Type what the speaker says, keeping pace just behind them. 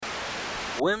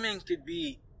women could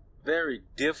be very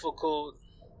difficult,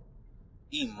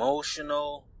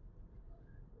 emotional,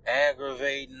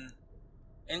 aggravating,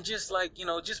 and just like,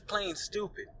 just plain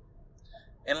stupid.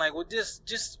 And like with this,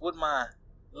 just with my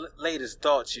latest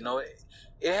thoughts,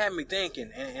 it had me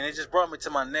thinking, and it just brought me to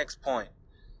my next point.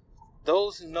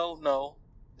 Those who know.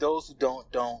 Those who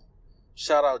don't.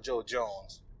 Shout out Joe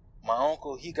Jones. My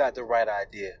uncle, he got the right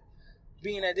idea.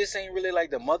 Being that this ain't really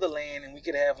like the motherland, and we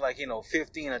could have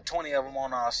 15 or 20 of them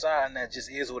on our side, and that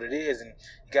just is what it is, and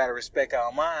you gotta respect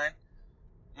our mind.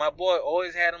 My boy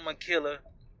always had him a killer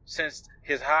since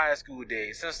his high school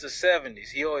days, since the 70s.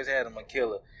 He always had him a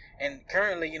killer. And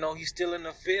currently, he's still in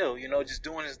the field, just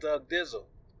doing his thug dizzle.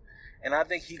 And I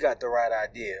think he got the right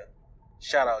idea.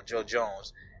 Shout out Joe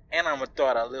Jones. And I'm going to throw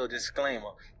out a little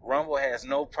disclaimer. Rumble has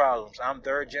no problems. I'm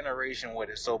third generation with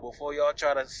it. So before y'all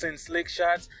try to send slick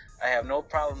shots, I have no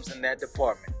problems in that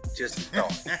department. Just a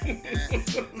thought.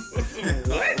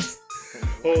 What?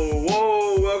 Oh,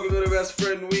 whoa. Welcome to the Best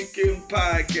Friend Weekend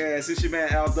Podcast. It's your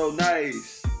man Aldo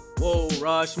Nice. Whoa,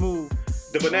 Raj Smooth.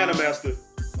 The Banana Master.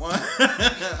 One.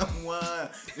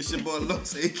 It's your boy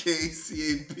Los, a.k.a.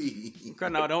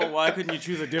 CAP. No, why couldn't you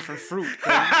choose a different fruit?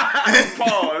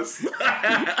 Pause.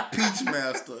 Peach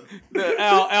Master. The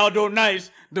Aldo Nice,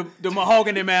 the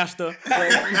Mahogany Master.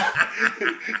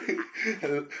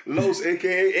 Los,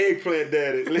 a.k.a. Eggplant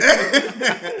Daddy.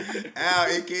 Al,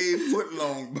 a.k.a.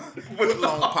 Footlong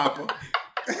Papa.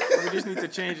 We just need to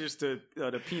change this to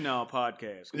the Penal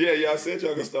Podcast. Yeah, I said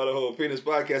y'all gonna start a whole penis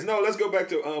podcast. No, let's go back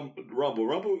to Rumble.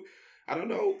 Rumble, I don't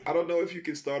know if you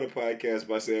can start a podcast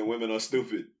by saying women are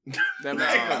stupid. That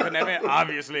man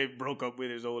obviously broke up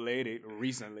with his old lady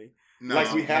recently. No,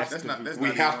 we have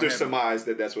to surmise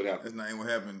that that's what happened. That's not even what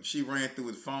happened. She ran through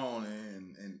his phone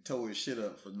and tore his shit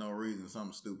up for no reason,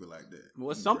 something stupid like that.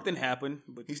 Well, something happened,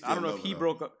 but I don't know if he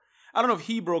broke up. I don't know if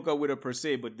he broke up with her per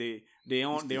se, but they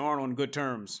aren't on good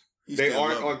terms. They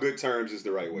aren't on good terms is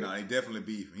the right way. No, he definitely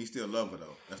beefing. He still love her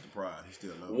though. That's the pride. He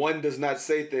still love her. One does not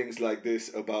say things like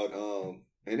this about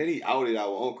and then he outed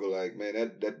our uncle. Like, man,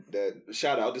 that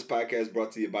shout out. This podcast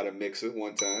brought to you by the Mixer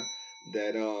one time.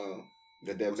 That man,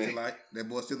 that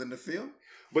boy still in the field.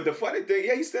 But the funny thing,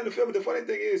 he's still in the field. But the funny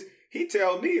thing is, he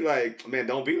tell me like, man,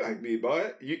 don't be like me,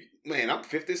 boy. Man, I'm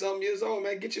 50-something years old,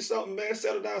 man. Get you something, man.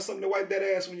 Settle down, something to wipe that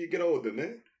ass when you get older,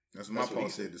 man. That's what my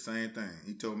post said. The same thing.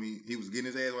 He told me he was getting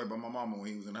his ass wiped by my mama when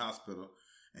he was in the hospital,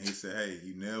 and he said, "Hey,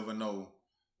 you never know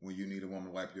when you need a woman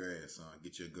to wipe your ass, son.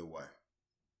 Get you a good wife."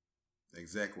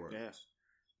 Exact word. Yes,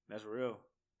 that's real.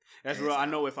 That's real. I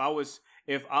know if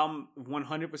I'm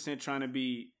 100% trying to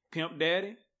be pimp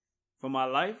daddy for my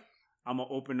life, I'm gonna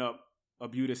open up a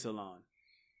beauty salon.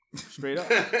 Straight up.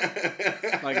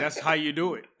 Like, that's how you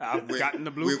do it. I've gotten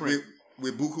the blueprint.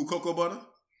 With buku cocoa butter?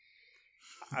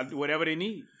 Whatever they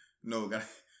need. No, gotta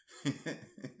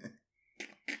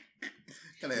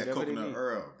have coconut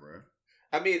oil, bro.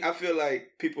 I mean, I feel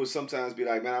like people sometimes be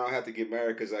like, man, I don't have to get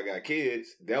married because I got kids.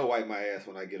 They'll wipe my ass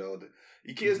when I get older.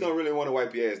 Your kids don't really want to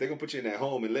wipe your ass. They're going to put you in that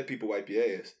home and let people wipe your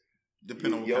ass.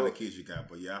 Depending on what kind of kids you got,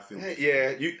 but yeah, I feel.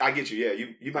 I get you. Yeah,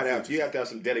 you might have to have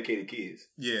some dedicated kids.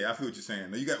 Yeah, I feel what you're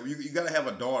saying. You got to have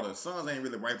a daughter. Sons ain't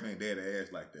really wiping their daddy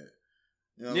ass like that.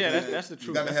 You know that's the truth.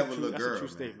 You got to have a little girl.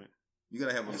 That's a true statement. You got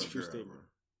to have a little girl. Statement.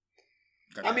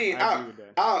 I mean,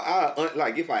 I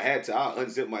like if I had to, I'll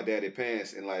unzip my daddy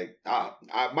pants and like I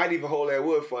might even hold that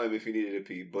wood for him if he needed to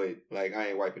pee, but like I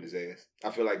ain't wiping his ass.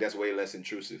 I feel like that's way less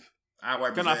intrusive. I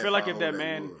wipe his ass. I feel like if that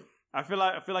man, I feel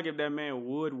like if that man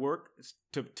would work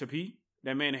to pee,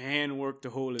 that man hand worked to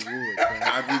hold his wood.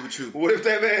 I agree with you. What if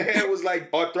that man hand was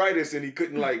like arthritis and he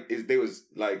couldn't they was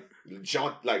like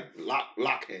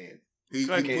lock hand? He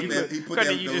put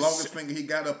the longest finger he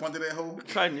got up under that hole.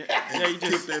 You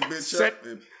just that bitch up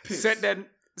and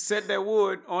set that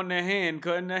wood on their hand,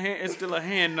 cuz the hand it's still a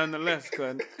hand nonetheless,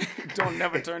 cuz don't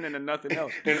never turn into nothing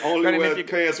else. And only wear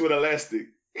pants with elastic.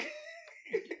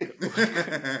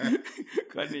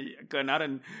 Cuz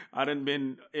I done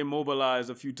been immobilized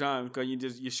a few times,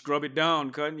 cuz you scrub it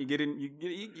down, cuz you get in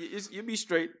you be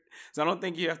straight. So I don't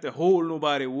think you have to hold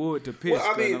nobody wood to piss.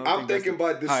 Well, I mean, I'm thinking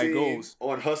about the scene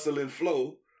on Hustle and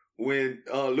Flow when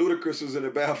Ludacris was in the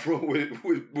bathroom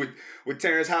with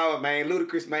Terrence Howard, man.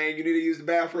 Ludacris, man, you need to use the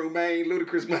bathroom, man.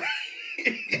 Ludacris, man.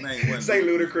 Say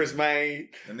Ludacris, man.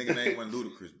 That nigga name wasn't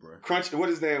Ludacris, bro. What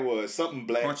his name was? Something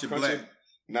Black. Crunchy Black.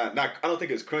 Not. I don't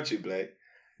think it's Crunchy Black.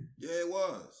 Yeah, it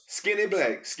was. Skinny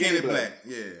Black. Skinny Black.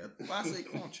 Yeah. Why I say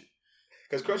Crunchy?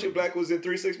 Because Crunchy Black was in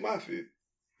 3 6 Mafia.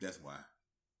 That's why.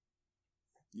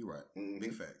 You're right. Mm-hmm.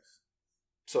 Big facts.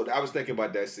 So I was thinking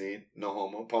about that scene. No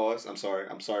homo. Pause. I'm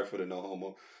sorry for the no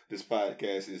homo. This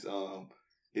podcast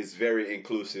is very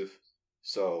inclusive.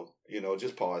 So,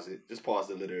 just pause it. Just pause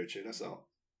the literature. That's all.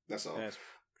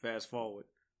 Fast forward.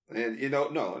 And,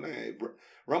 no.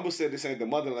 Rumble said this ain't the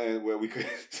motherland where we could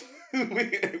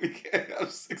we can't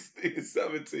have 16,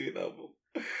 17 of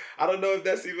them. I don't know if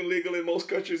that's even legal in most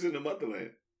countries in the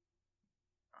motherland.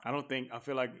 I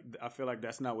feel like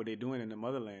that's not what they're doing in the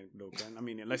motherland, though. I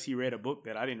mean, unless he read a book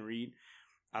that I didn't read,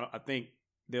 I think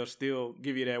they'll still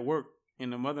give you that work in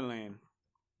the motherland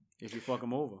if you fuck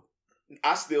them over.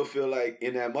 I still feel like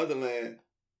in that motherland,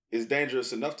 it's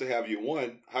dangerous enough to have you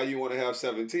one. How you want to have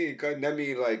 17? Cause that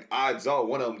mean like odds are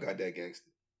one of them got that gangster.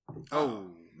 Oh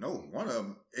no, one of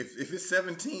them. If it's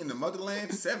 17 in the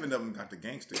motherland, 7 of them got the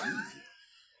gangster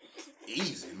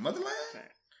easy. Motherland.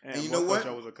 And you know what?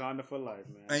 I was a Wakanda for life,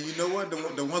 man. And you know what?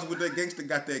 The ones with that gangster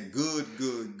got that good.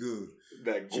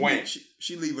 That Gwen.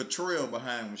 She leave a trail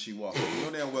behind when she walks. You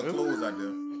know they don't wear clothes out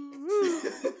there.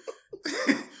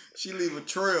 She leave a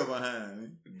trail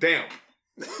behind. Damn.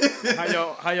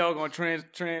 How y'all gonna trans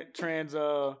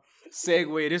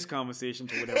segue this conversation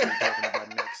to whatever we're talking about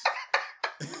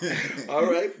next? All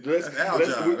right, that's our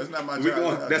job. That's not my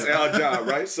job. That's our job,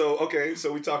 right?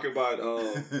 So we talk about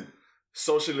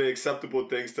socially acceptable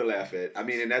things to laugh at. I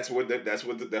mean, and that's where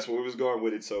we was going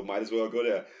with it. So might as well go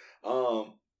there.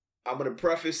 I'm gonna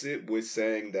preface it with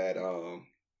saying that a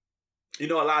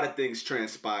lot of things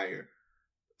transpire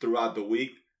throughout the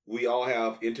week. We all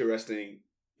have interesting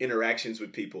interactions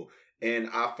with people, and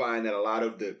I find that a lot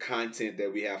of the content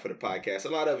that we have for the podcast, a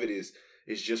lot of it is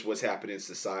just what's happening in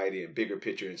society and bigger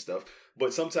picture and stuff.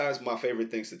 But sometimes my favorite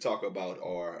things to talk about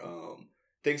are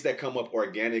things that come up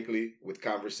organically with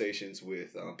conversations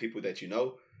with people that you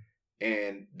know,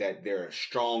 and that there are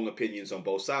strong opinions on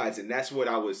both sides. And that's what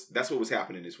was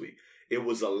happening this week. It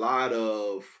was a lot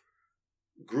of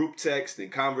group text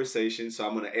and conversation. So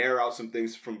I'm going to air out some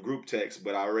things from group text,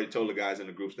 but I already told the guys in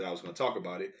the groups that I was going to talk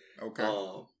about it. Okay.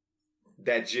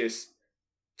 That just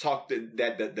talked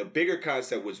that the bigger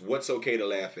concept was what's okay to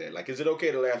laugh at. Like, is it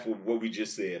okay to laugh at what we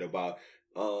just said about,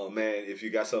 oh man, if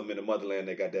you got something in the motherland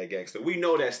that got that gangster? We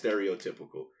know that's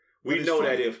stereotypical. We know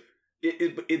funny. That if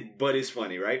it but it's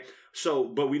funny, right? So,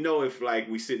 but we know if like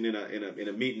we sitting in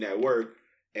a meeting at work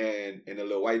and a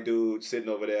little white dude sitting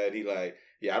over there and he like,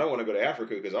 yeah, I don't want to go to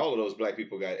Africa because all of those black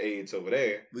people got AIDS over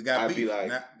there. We got beef. Be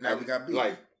like, now we got beef.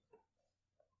 Like,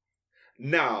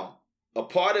 now a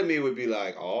part of me would be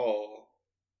like, oh,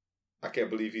 I can't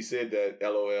believe he said that,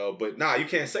 LOL. But nah, you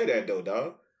can't say that though,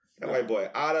 dog. That white boy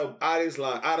out of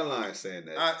line saying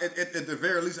that. At the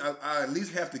very least, I at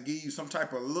least have to give you some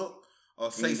type of look or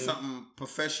say something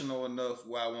professional enough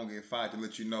where I won't get fired to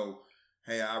let you know,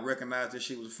 hey, I recognize this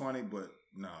shit was funny, but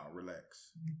nah,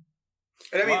 relax.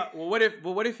 And I mean,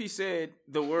 what if he said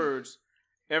the words,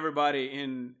 everybody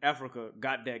in Africa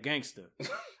got that gangster?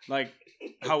 Like,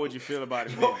 how would you feel about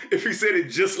it? If he said it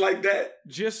just like that?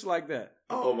 Just like that.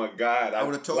 Oh my God. I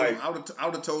would have told him, I would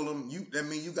have told him, that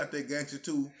mean you got that gangster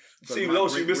too. See,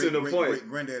 Los, you're missing the point.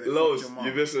 Los,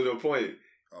 you're missing the point.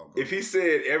 Oh, if he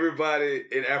said everybody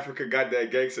in Africa got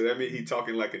that gangster, that means he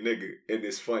talking like a nigga and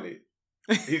it's funny.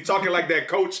 He's talking like that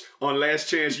coach on Last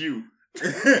Chance U.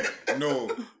 No.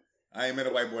 I ain't met a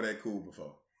white boy that cool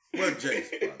before. Well, Jace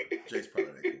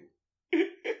probably that cool.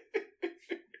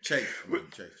 Chase.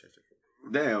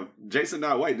 Damn, Jason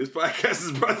not white. This podcast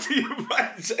is brought to you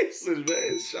by Jason,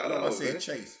 man. Shout out. I said man.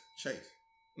 Chase.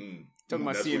 Talking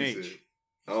about CNH.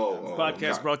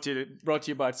 Podcast brought to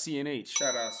you by CNH.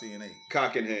 Shout out CNH.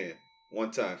 Cock in hand.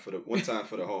 One time for the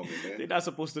homie, man. They're not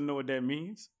supposed to know what that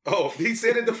means. Oh, he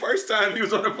said it the first time he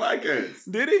was on the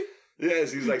podcast. Did he?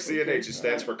 Yes, he's like CNH. It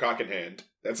stands for cock in hand.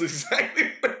 That's exactly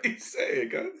what he's saying,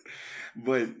 guys.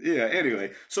 But yeah,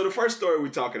 anyway. So the first story we're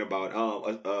talking about,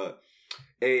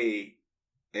 a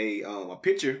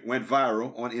picture went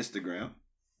viral on Instagram,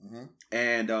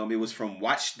 and it was from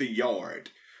Watch the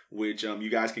Yard, which you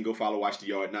guys can go follow Watch the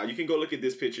Yard. Now you can go look at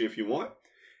this picture if you want,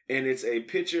 and it's a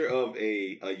picture of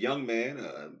a young man.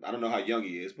 I don't know how young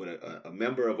he is, but a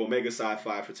member of Omega Psi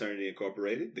Phi Fraternity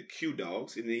Incorporated, the Q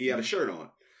Dogs, and he had a shirt on.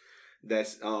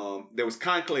 That's there was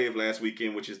Conclave last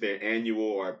weekend, which is their annual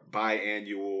or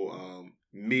biannual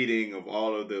meeting of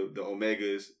all of the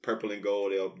Omegas, purple and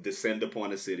gold. They'll descend upon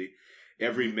the city.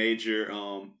 Every major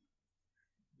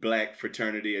black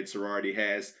fraternity and sorority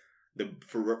has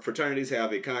fraternities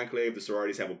have a conclave. The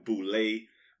sororities have a boule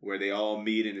where they all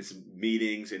meet in its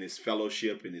meetings and its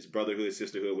fellowship and its brotherhood,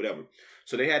 sisterhood, whatever.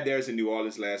 So they had theirs in New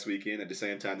Orleans last weekend at the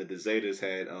same time that the Zetas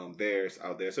had theirs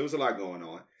out there. So it was a lot going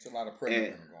on. It's a lot of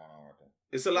pregnant going on right there.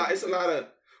 It's a lot of,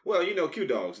 well, Q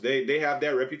Dogs. They have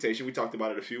that reputation. We talked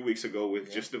about it a few weeks ago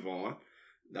with Just Devon.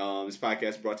 This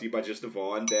podcast brought to you by Just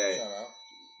Devon. That shout out.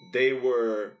 They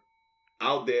were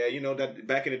out there, you know, that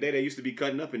back in the day they used to be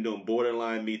cutting up and doing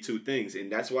borderline Me Too things,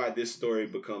 and that's why this story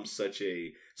becomes such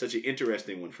an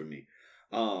interesting one for me.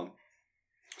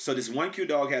 So this one Q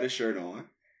Dog had a shirt on,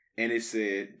 and it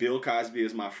said, "Bill Cosby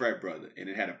is my frat brother," and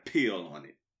it had a pill on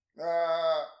it,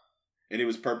 and it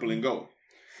was purple and gold.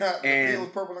 And the pill was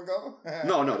purple and gold?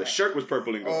 No, the shirt was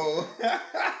purple and gold. Oh.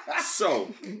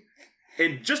 So,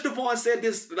 and just Devon said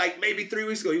this like maybe 3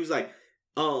 weeks ago. He was like,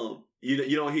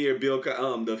 you don't hear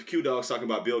the Q Dogs talking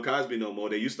about Bill Cosby no more.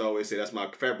 They used to always say that's my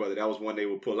frat brother. That was one they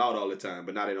would pull out all the time,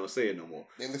 but now they don't say it no more.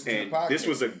 They listen and to the podcast. This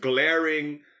was a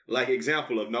glaring like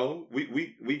example of no,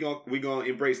 we gonna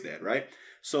embrace that, right?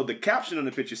 So the caption on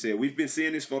the picture said, "We've been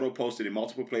seeing this photo posted in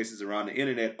multiple places around the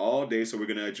internet all day, so we're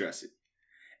gonna address it.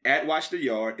 At Watch the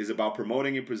Yard is about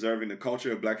promoting and preserving the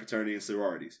culture of black fraternity and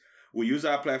sororities. We use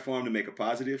our platform to make a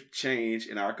positive change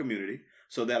in our community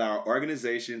so that our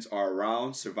organizations are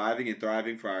around, surviving and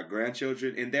thriving for our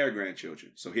grandchildren and their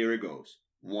grandchildren. So here it goes.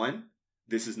 1,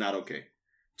 this is not okay.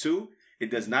 2,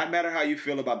 it does not matter how you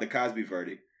feel about the Cosby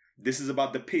verdict. This is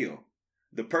about the pill.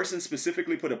 The person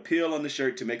specifically put a pill on the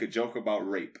shirt to make a joke about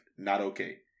rape. Not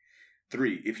okay.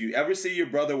 3, if you ever see your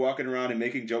brother walking around and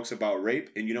making jokes about rape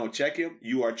and you don't check him,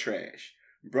 you are trash.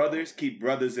 Brothers, keep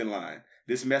brothers in line.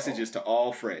 This message is to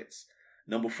all freds.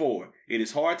 4, it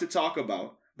is hard to talk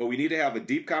about, but we need to have a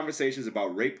deep conversations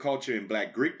about rape culture in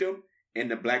black Greekdom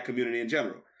and the black community in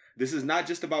general. This is not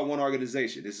just about one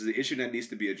organization. This is an issue that needs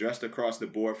to be addressed across the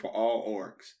board for all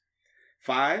orgs.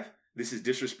 5, this is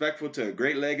disrespectful to a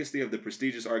great legacy of the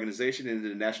prestigious organization and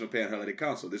the National Panhellenic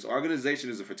Council. This organization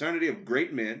is a fraternity of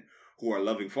great men who are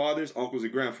loving fathers, uncles,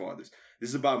 and grandfathers. This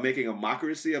is about making a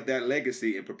mockery of that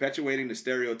legacy and perpetuating the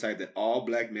stereotype that all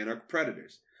black men are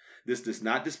predators. This does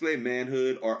not display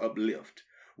manhood or uplift.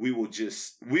 We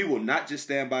will not just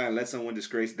stand by and let someone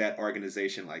disgrace that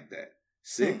organization like that.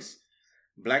 6,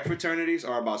 black fraternities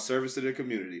are about service to the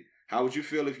community. How would you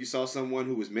feel if you saw someone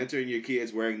who was mentoring your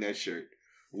kids wearing that shirt?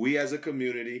 We as a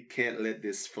community can't let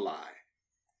this fly.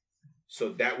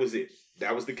 So that was it.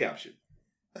 That was the caption.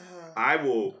 I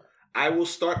will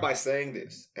start by saying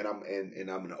this, and I'm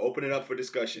going to open it up for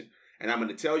discussion, and I'm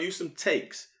going to tell you some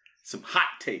takes, some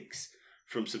hot takes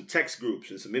from some text groups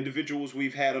and some individuals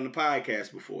we've had on the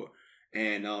podcast before,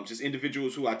 and just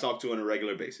individuals who I talk to on a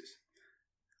regular basis.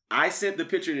 I sent the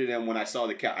picture to them when I saw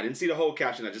the cap. I didn't see the whole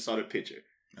caption. I just saw the picture,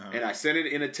 and I sent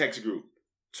it in a text group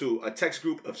to a text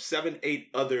group of 7, 8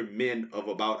 other men of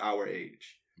about our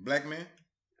age. Black men.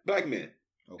 Okay.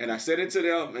 And I sent it to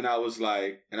them, and I was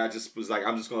like, I'm just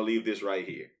going to leave this right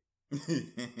here.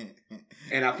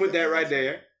 And I put that right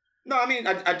there. No, I mean,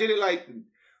 I did it like,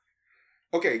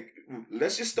 okay,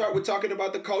 let's just start with talking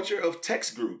about the culture of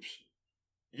text groups.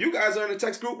 You guys are in a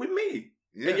text group with me.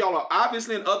 Yeah. And y'all are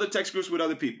obviously in other text groups with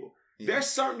other people. Yeah. There's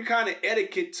certain kind of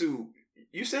etiquette to,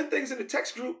 you send things in a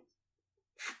text group,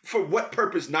 for what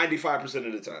purpose 95%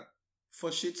 of the time? For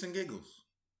shits and giggles.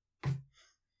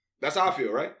 That's how I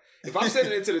feel, right? If I'm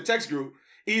sending it to the text group,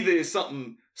 either it's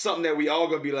something that we all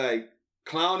gonna be like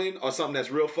clowning, or something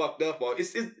that's real fucked up, or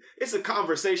it's a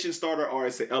conversation starter, or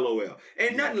it's a LOL.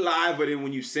 Ain't nothing live, but then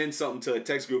when you send something to a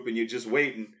text group and you're just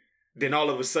waiting, then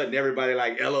all of a sudden everybody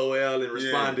like LOL and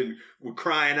responding with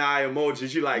crying eye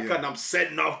emojis. You like, cutting, I'm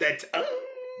setting off that.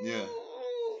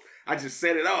 I just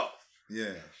set it off.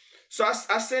 Yeah. So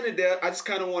I sent it there. I just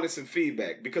kind of wanted some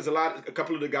feedback because a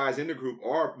couple of the guys in the group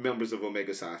are members of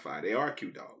Omega Sci-Fi. They are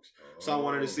Q Dogs. So I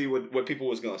wanted to see what people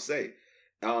was going to say.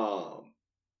 And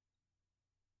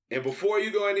before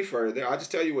you go any further, I'll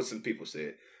just tell you what some people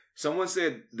said. Someone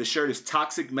said the shirt is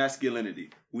toxic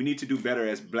masculinity. We need to do better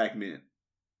as black men.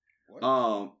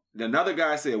 What? Another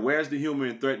guy said, where's the humor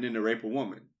in threatening to rape a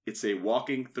woman? It's a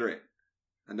walking threat.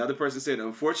 Another person said,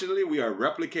 unfortunately, we are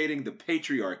replicating the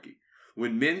patriarchy.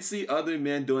 When men see other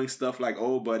men doing stuff like,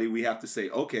 oh, buddy, we have to say,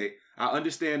 okay, I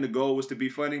understand the goal was to be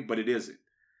funny, but it isn't.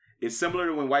 It's similar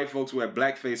to when white folks wear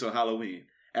blackface on Halloween.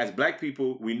 As black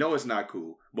people, we know it's not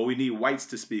cool, but we need whites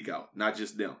to speak out, not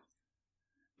just them.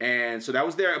 And so that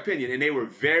was their opinion. And they were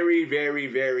very, very,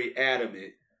 very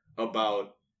adamant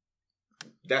about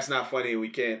that's not funny and we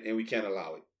can't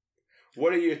allow it.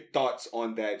 What are your thoughts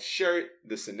on that shirt,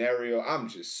 the scenario? I'm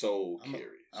just so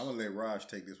curious. I'm going to let Raj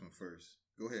take this one first.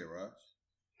 Go ahead, Raj.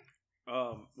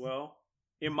 Well,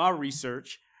 in my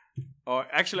research,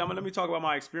 actually, let me talk about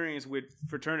my experience with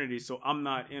fraternity. So I'm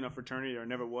not in a fraternity or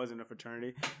never was in a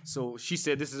fraternity. So she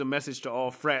said this is a message to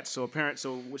all frats. So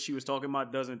what she was talking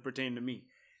about doesn't pertain to me.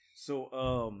 So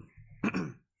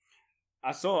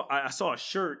I saw a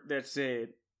shirt that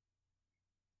said,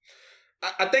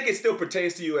 I think it still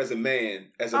pertains to you as a man,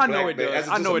 as a I black know it man. does. As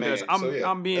I know it man. does. So,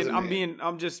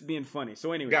 I'm just being funny.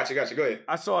 So anyway, gotcha. Go ahead.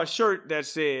 I saw a shirt that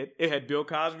said it had Bill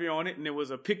Cosby on it, and there was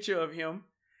a picture of him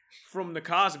from the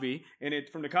Cosby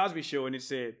Show, and it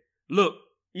said, "Look,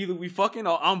 either we fucking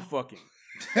or I'm fucking."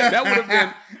 That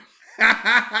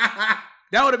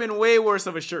would have been way worse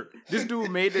of a shirt. This dude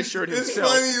made this shirt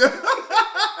himself. It's funny.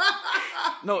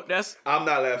 No, I'm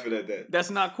not laughing at that.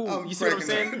 That's not cool. You see what I'm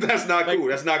saying? That's not cool.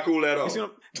 That's not cool at all. You see no,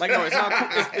 it's not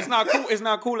cool. It's not cool. It's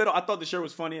not cool at all. I thought the shirt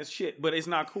was funny as shit, but it's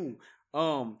not cool.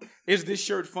 Is this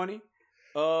shirt funny?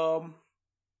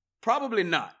 Probably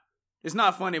not. It's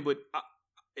not funny, but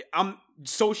I'm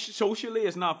socially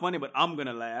it's not funny, but I'm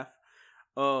gonna laugh.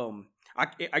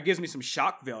 It gives me some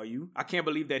shock value. I can't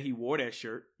believe that he wore that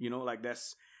shirt.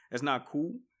 That's not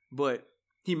cool. But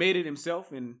he made it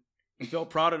himself, and he felt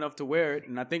proud enough to wear it.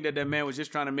 And I think that man was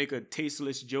just trying to make a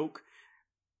tasteless joke,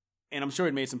 and I'm sure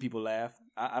it made some people laugh.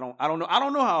 I don't know. I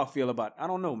don't know how I feel about it. I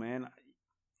don't know, man.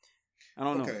 I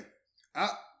don't know. Okay.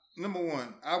 Number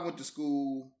one, I went to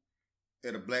school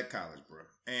at a black college, bro,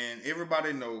 and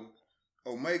everybody know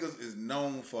Omegas is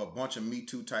known for a bunch of Me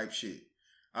Too type shit.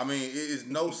 I mean, it is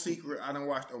no secret. I done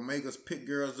watched Omegas pick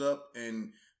girls up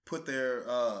and put their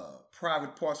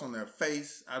private parts on their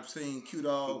face. I've seen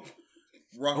Q-Dog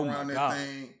walk around that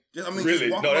thing. Really?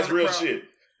 No, that's real shit.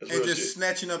 And just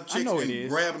snatching up chicks and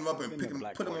grabbing them up and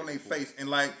put them on their face. And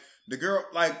like the girl,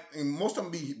 and most of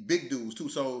them be big dudes too.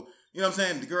 So, you know what I'm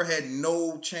saying? The girl had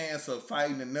no chance of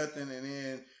fighting or nothing. And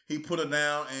then he put her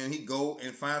down and he go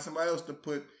and find somebody else to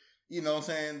put, you know what I'm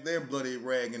saying, their bloody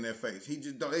rag in their face. They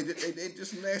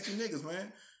just nasty niggas,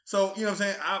 man. So, you know what I'm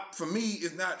saying? For me,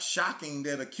 it's not shocking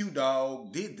that a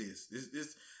Q-Dog did this.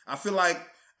 I feel like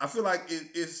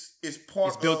it's part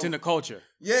of... It's built in the culture.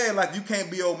 Yeah, like you can't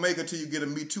be Omega till you get a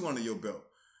Me Too under your belt.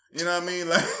 You know what I mean?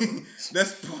 Like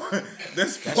that's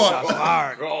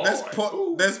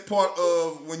part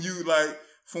of when you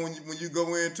when you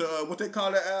go into what they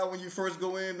call that Al when you first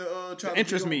go in to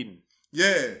interest meeting.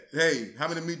 Yeah. Hey, how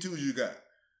many Me Too's you got?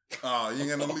 You ain't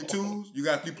got no Me Too's? You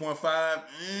got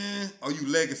 3.5? Oh, you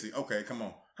legacy. Okay, come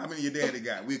on. How many your daddy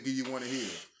got? We'll give you one of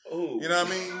his. Ooh. You know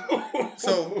what I mean?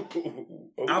 So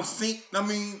I've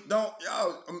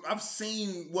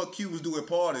seen what Cubans do at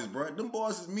parties, bro. Them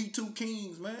boys is Me Too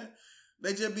kings, man.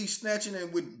 They just be snatching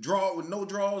and with no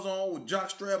drawers on, with jock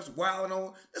straps, wilding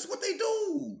on. That's what they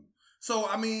do. So,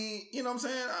 I mean, you know what I'm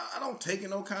saying? I don't take it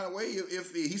no kind of way.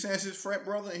 If he says his frat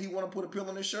brother and he want to put a pill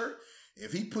in his shirt,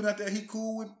 if he put out there he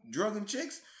cool with drugging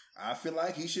chicks, I feel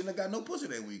like he shouldn't have got no pussy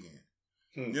that weekend.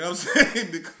 You know what I'm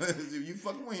saying? Because if you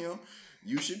fucking with him,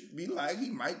 you should be like, he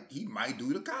might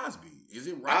do the Cosby. Is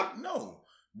it right? No.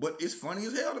 But it's funny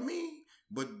as hell to me.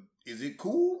 But is it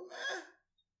cool?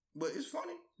 But it's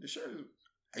funny. The shirt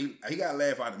is, he got to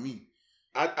laugh out of me.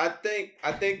 I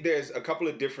think there's a couple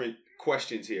of different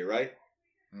questions here, right?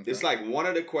 Okay. It's like one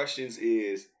of the questions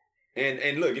is,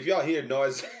 and look, if y'all hear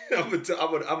noise, I'm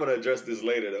gonna address this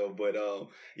later though. But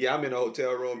yeah, I'm in a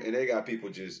hotel room and they got people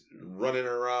just running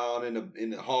around in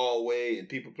the hallway and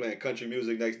people playing country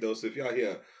music next door. So if y'all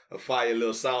hear a fire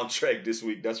little soundtrack this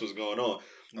week, that's what's going on.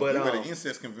 But at an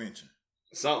incest convention,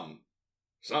 something.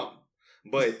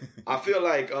 But I feel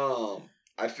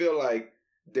like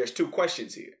there's two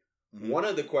questions here. Mm-hmm. One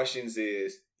of the questions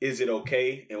is it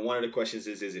okay? And one of the questions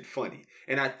is it funny?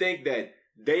 And I think that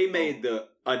they made the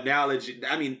analogy.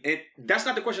 I mean, that's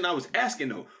not the question I was asking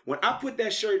though. When I put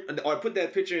that shirt or I put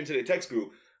that picture into the text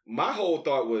group, my whole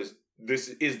thought was,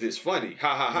 is this funny?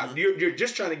 Ha ha ha. Mm-hmm. You're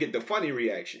just trying to get the funny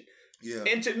reaction. Yeah.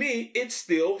 And to me, it's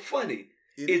still funny.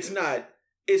 It's not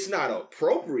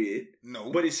appropriate.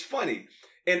 No. But it's funny.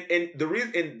 And the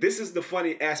reason, and this is the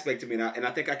funny aspect to me, and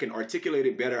I think I can articulate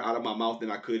it better out of my mouth than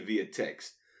I could via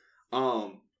text.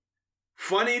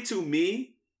 Funny to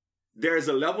me, there's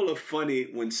a level of funny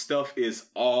when stuff is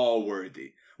all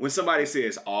worthy. When somebody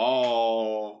says,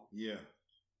 "Oh, yeah,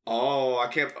 oh, I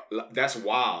can't," that's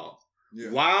wild.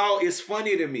 Yeah. Wild is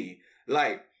funny to me.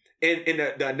 Like, and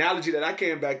the analogy that I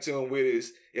came back to him with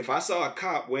is, if I saw a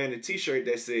cop wearing a T-shirt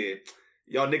that said,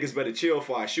 "Y'all niggas better chill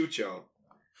before I shoot y'all,"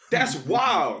 that's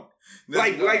wild.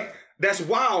 That's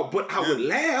wild. But I would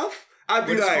laugh. I'd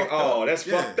be like, "Oh, that's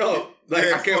fucked up."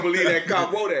 Like, I can't believe that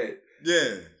cop wore that.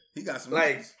 Yeah, he got some.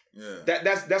 Like,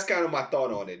 that's kind of my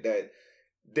thought on it. That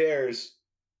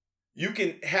you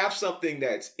can have something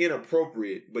that's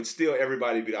inappropriate, but still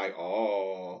everybody be like,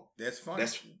 "Oh, that's funny.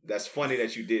 That's funny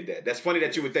that you did that. That's funny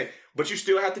that you would think." But you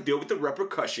still have to deal with the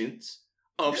repercussions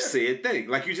of said thing.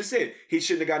 Like you just said, he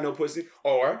shouldn't have got no pussy,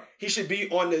 or he should be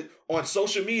on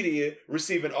social media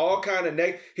receiving all kind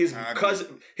of his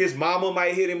cousin, his mama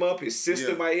might hit him up, his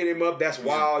sister might hit him up. That's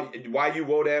why you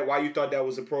wrote that, why you thought that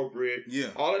was appropriate. Yeah,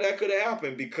 all of that could have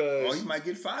happened because you might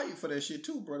get fired for that shit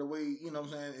too, bro. The way you know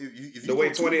what I'm saying. If you the way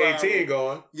 2018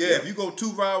 going, if you go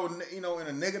too viral, in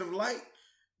a negative light,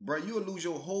 bro, you'll lose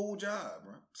your whole job,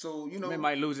 bro. So he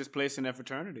might lose his place in that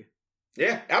fraternity.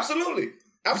 Yeah, absolutely.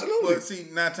 Absolutely. But see,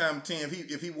 9 times 10,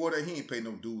 if he wore that, he ain't pay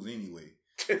no dues anyway.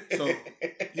 So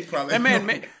he probably that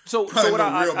man. So what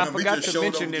I forgot to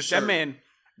mention this. That man,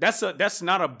 that's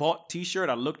not a bought T-shirt.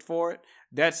 I looked for it.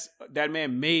 That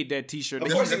man made that T-shirt.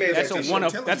 Of course he made that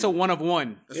T-shirt. That's a one of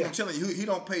one. That's what I'm telling you. He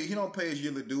don't pay his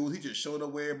yearly dues. He just showed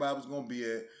up where everybody was gonna be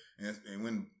at, and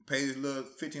when paid his little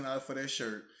 $15 for that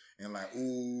shirt. And like,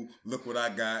 ooh, look what I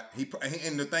got.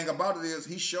 And the thing about it is,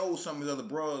 he showed some of his other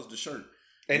bros the shirt.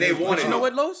 And they wanted it. You know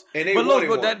what, Los?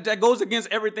 But that goes against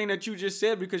everything that you just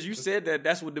said because you said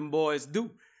that's what them boys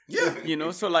do. Yeah.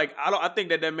 So like I think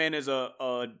that man is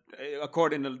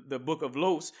according to the book of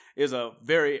Los, is a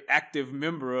very active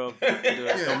member of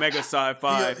the Omega Psi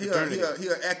Phi fraternity. He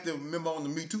an active member on the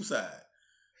Me Too side.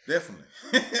 Definitely.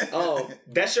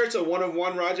 That shirt's a one of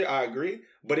one, Roger. I agree,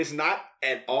 but it's not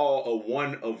at all a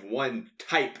one of one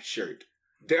type shirt.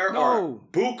 There are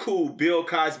buku Bill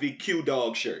Cosby Q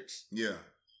Dog shirts. Yeah.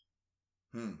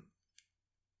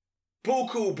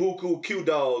 Buku Q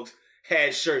Dogs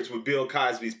had shirts with Bill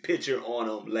Cosby's picture on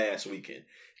them last weekend.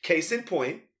 Case in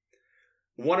point,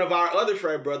 one of our other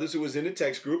frat brothers who was in the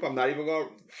text group, I'm not even going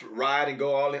to ride and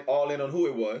go all in on who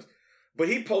it was, but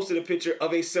he posted a picture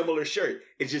of a similar shirt.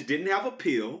 It just didn't have a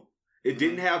pill. It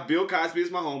didn't have Bill Cosby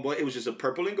as my homeboy. It was just a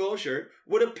purple and gold shirt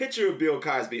with a picture of Bill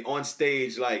Cosby on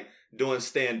stage, like doing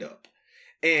stand-up.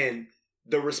 And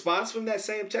the response from that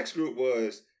same text group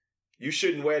was, you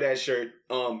shouldn't wear that shirt.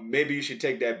 Maybe you should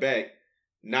take that back.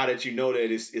 Now that you know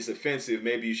that it's offensive,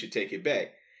 maybe you should take it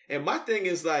back. And my thing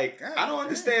is like, God, I don't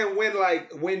understand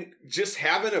when just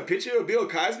having a picture of Bill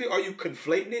Cosby, are you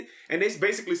conflating it? And they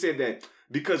basically said that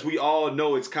because we all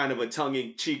know it's kind of a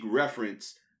tongue-in-cheek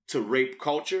reference to rape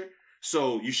culture,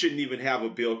 so you shouldn't even have a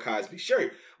Bill Cosby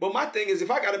shirt. But my thing is,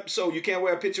 so you can't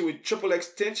wear a picture with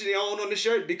XXX tension on the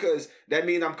shirt because that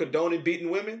means I'm condoning beating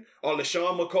women, or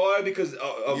LaShawn McCoy because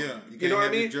you know what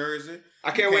I mean? Jersey. I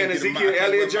can't wear an Ezekiel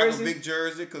Elliott jersey. Big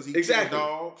jersey because he killed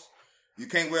dogs. You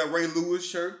can't wear a Ray Lewis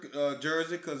shirt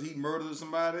jersey because he murdered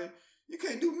somebody. You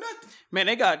can't do nothing. Man,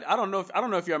 they got. I don't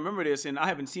know if you remember this, and I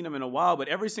haven't seen them in a while. But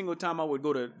every single time I would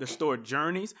go to the store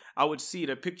Journeys, I would see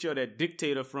the picture of that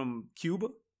dictator from Cuba.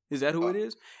 Is that who it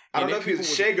is? I don't know if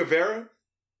it's Che Guevara.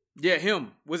 Yeah,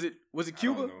 him. Was it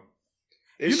Cuba?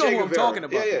 You know who I'm talking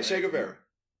about. Yeah, Che Guevara.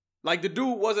 Like the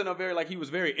dude wasn't he was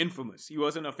very infamous. He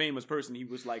wasn't a famous person. He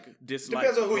was like disliked.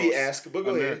 Depends on who you ask, but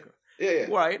go ahead. Yeah.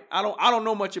 Right. I don't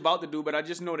know much about the dude, but I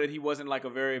just know that he wasn't like a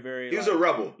very, very. He was a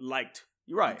rebel. Liked.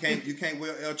 You're right. You can't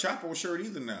wear El Chapo shirt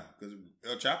either now because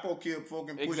El Chapo killed folk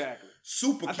and pushed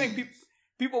super. I think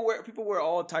people wear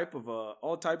all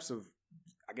types of.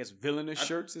 I guess villainous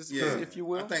shirts, if you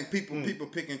will. I think people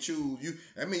pick and choose.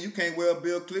 You can't wear a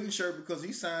Bill Clinton shirt because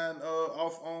he signed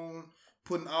off on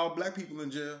putting all black people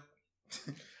in jail.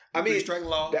 I mean, strike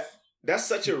laws. That's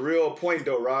such a real point,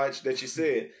 though, Raj, that you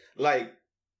said. Like,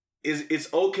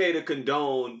 it's okay to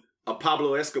condone a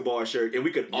Pablo Escobar shirt, and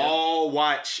we could all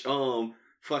watch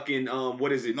what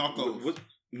is it?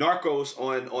 Narcos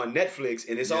on Netflix,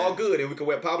 and it's all good, and we can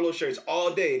wear Pablo shirts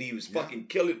all day, and he was fucking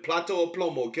killing Plato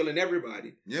Plomo, killing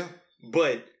everybody. Yeah.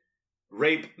 But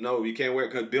rape, no, you can't wear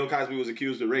it because Bill Cosby was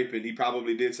accused of rape, and he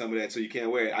probably did some of that, so you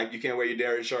can't wear it. You can't wear your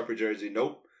Darren Sharper jersey.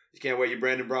 Nope. You can't wear your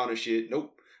Brandon Browner shit.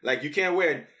 Nope. Like, you can't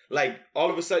wear, like,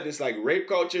 all of a sudden it's like rape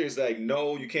culture. It's like,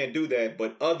 no, you can't do that.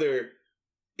 But other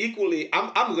equally,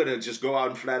 I'm going to just go out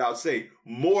and flat out say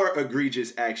more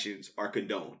egregious actions are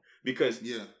condoned because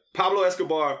Pablo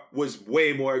Escobar was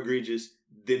way more egregious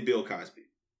than Bill Cosby.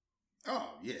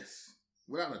 Oh, yes.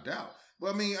 Without a doubt.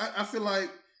 Well, I mean, I feel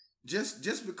like just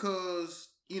because,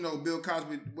 Bill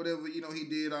Cosby, whatever, he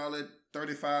did all that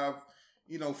 35,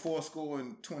 40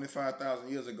 and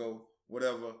 25,000 years ago,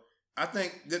 whatever, I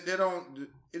think that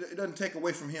it doesn't take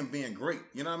away from him being great.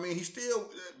 You know what I mean?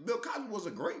 Bill Cosby was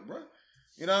a great, bro.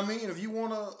 You know what I mean? If you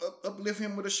want to uplift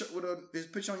him with his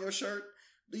picture on your shirt,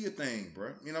 do your thing,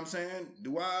 bro. You know what I'm saying?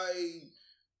 Do I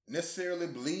necessarily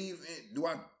believe do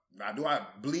I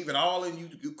believe at all in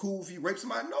you cool if you rape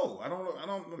somebody? No, I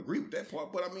don't agree with that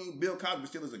part. But I mean, Bill Cosby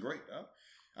still is a great.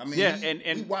 I mean,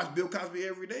 and we watch Bill Cosby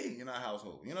every day in our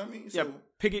household. You know what I mean? So,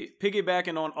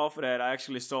 piggybacking off of that, I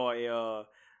actually saw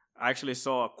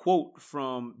a quote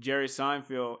from Jerry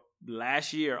Seinfeld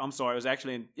last year. I'm sorry, it was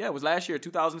actually it was last year,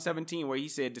 2017, where he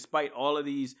said, despite all of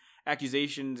these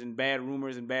accusations and bad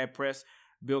rumors and bad press,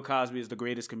 Bill Cosby is the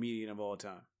greatest comedian of all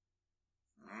time.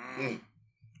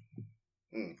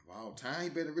 Of all time, he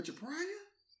better than Richard Pryor?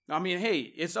 I mean, hey,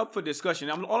 it's up for discussion.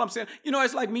 All I'm saying,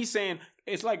 it's like me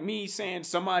saying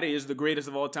somebody is the greatest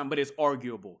of all time, but it's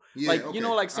arguable. Yeah, like, okay.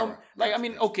 like some, right. like, I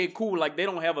mean, okay, cool. Like, they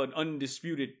don't have an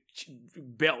undisputed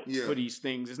belt for these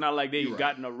things. It's not like they've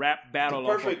gotten a rap battle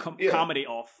off or comedy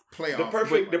off.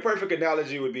 Playoff. The perfect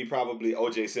analogy would be probably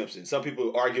O.J. Simpson. Some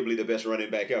people arguably the best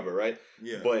running back ever, right?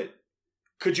 Yeah. But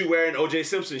could you wear an O.J.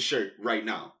 Simpson shirt right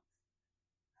now?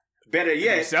 Better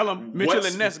yet, sell them. Mitchell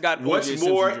and Ness got what's O.J.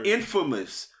 more Simpson jersey.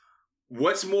 infamous?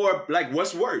 What's more, like,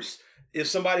 what's worse? If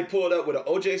somebody pulled up with an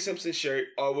O.J. Simpson shirt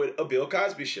or with a Bill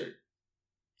Cosby shirt?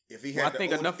 If he had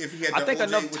enough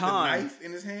with time the knife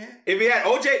in his hand? If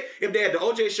they had the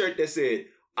O.J. shirt that said,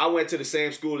 I went to the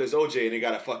same school as O.J. and they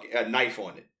got a knife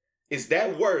on it, is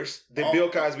that worse than Bill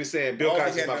Cosby saying, Bill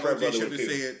Cosby's my friend brother with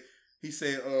pills? He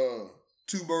said,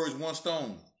 2 birds, 1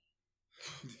 stone.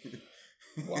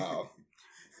 Wow.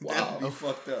 That would be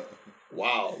fucked up.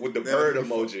 Wow. With the bird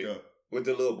emoji. With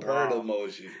the little bird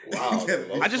emoji. Wow.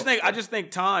 I just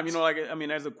think time,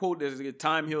 as a quote, there's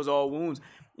time heals all wounds.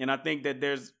 And I think that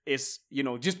it's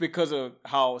just because of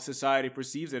how society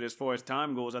perceives it as far as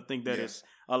time goes, I think that it's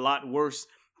a lot worse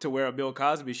to wear a Bill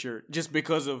Cosby shirt just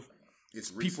because of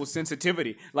people's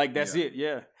sensitivity. Like, that's it.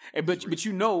 Yeah. But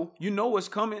you know what's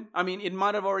coming. I mean, it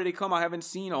might have already come. I haven't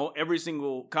seen every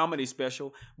single comedy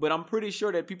special, but I'm pretty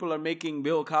sure that people are making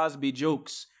Bill Cosby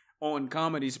jokes on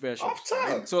comedy specials. Off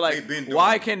top. So, like,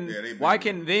 why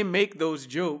can they make those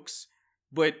jokes,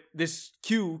 but this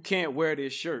Q can't wear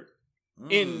this shirt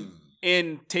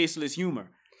in tasteless humor?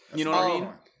 You know what I mean?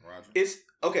 Roger. It's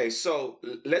okay. So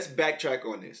let's backtrack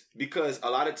on this, because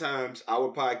a lot of times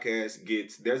our podcast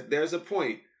gets there's a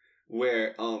point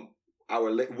where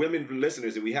our women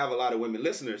listeners, and we have a lot of women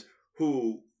listeners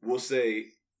who will say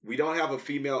we don't have a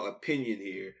female opinion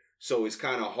here, so it's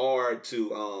kind of hard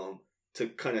to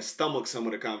kind of stomach some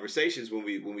of the conversations when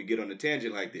we get on a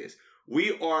tangent like this.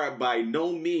 We are by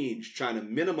no means trying to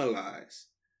minimize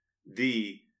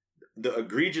the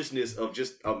egregiousness of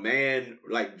just a man,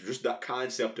 like just the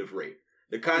concept of rape.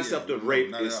 The concept of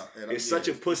rape is such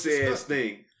a pussy ass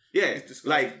thing. Yeah, it's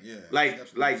like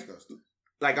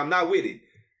I'm not with it.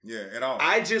 Yeah, at all.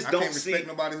 I can't respect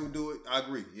nobody who do it. I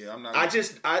agree. Yeah, I'm not.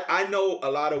 I know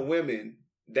a lot of women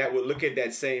that would look at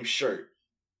that same shirt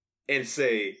and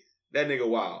say, that nigga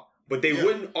wild. But they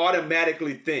wouldn't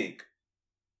automatically think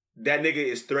that nigga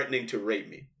is threatening to rape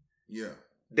me. Yeah.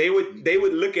 They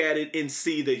would look at it and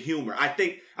see the humor. I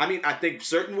think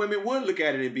certain women would look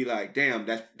at it and be like, damn,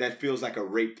 that feels like a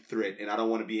rape threat and I don't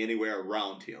want to be anywhere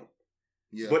around him.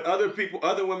 Yeah. But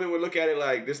other women would look at it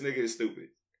like, this nigga is stupid.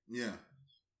 Yeah.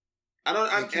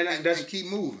 And keep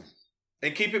moving.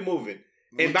 And keep it moving.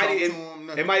 It might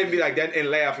even be like that and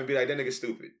laugh and be like, that nigga's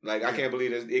stupid. Like, I can't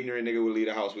believe this ignorant nigga would leave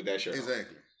the house with that shirt.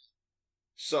 Exactly.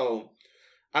 So,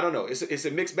 I don't know. It's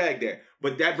a mixed bag there.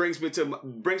 But that brings me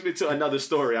to another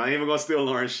story. I ain't even gonna steal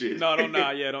Lauren's shit. No,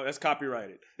 that's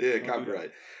copyrighted. Yeah,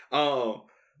 copyrighted.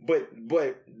 But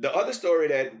the other story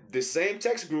that the same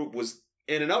text group was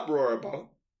in an uproar about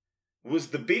was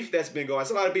the beef that's been going.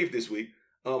 It's a lot of beef this week.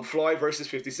 Floyd versus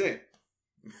 50 Cent.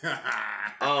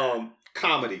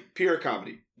 Comedy. Pure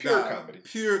comedy.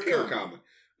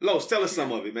 Los, tell us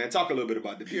some of it, man. Talk a little bit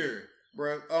about the beef. Pure,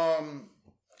 bro.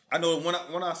 I know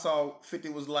when I saw 50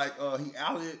 was like he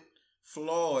outed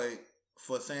Floyd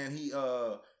for saying he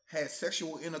had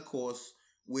sexual intercourse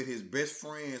with his best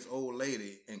friend's old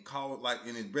lady and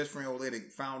his best friend old lady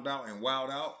found out and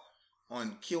wilded out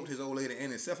and killed his old lady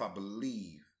and himself, I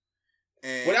believe.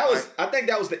 And I think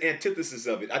that was the antithesis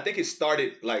of it. I think it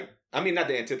started not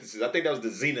the antithesis. I think that was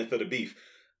the zenith of the beef.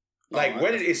 Like, I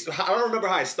don't remember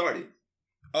how it started.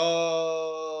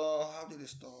 How did it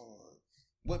start?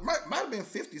 What might have been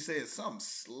 50 said something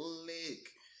slick.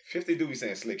 50 do be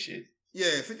saying slick shit.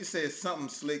 Yeah, 50 said something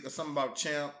slick or something about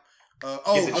Champ.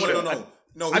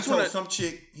 No. He told some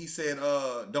chick. He said,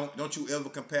 "Don't you ever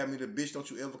compare me to bitch? Don't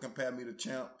you ever compare me to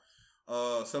Champ?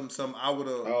 Some I would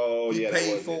have. He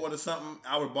paid for it or something.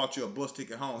 I would have bought you a bus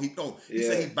ticket home. He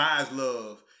said he buys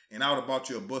love, and I would have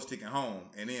bought you a bus ticket home.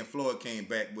 And then Floyd came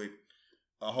back with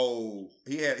a whole.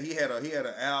 He had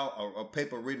a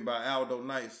paper written by Aldo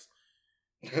Nice.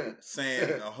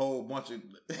 Saying a whole bunch of,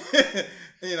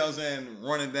 you know what I'm saying,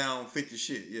 running down 50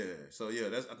 shit. Yeah. So, yeah,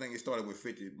 I think it started with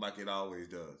 50 like it always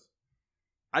does.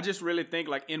 I just really think,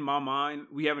 like, in my mind,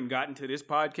 we haven't gotten to this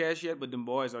podcast yet, but them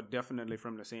boys are definitely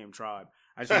from the same tribe.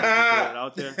 I just want to put it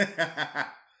out there.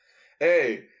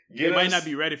 Hey, they might not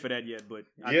be ready for that yet, but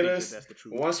I think that's the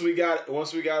truth. Once we got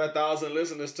 1,000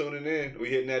 listeners tuning in, we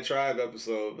hitting that tribe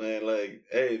episode, man. Like,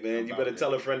 hey, man, you better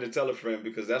tell a friend to tell a friend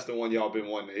because that's the one y'all been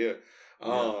wanting to hear.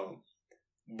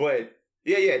 But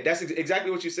yeah, that's exactly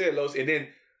what you said, Los. And then,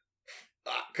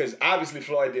 because obviously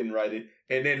Floyd didn't write it,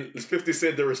 and then 50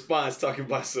 said the response talking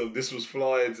about this was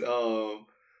Floyd's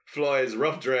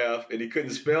rough draft, and he couldn't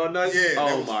spell nothing. Yeah,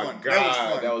 oh my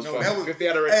God, that was funny. 50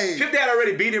 had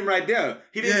already beat him right there.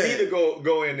 He didn't need to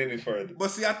go in any further.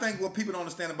 But see, I think what people don't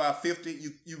understand about 50,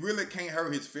 you really can't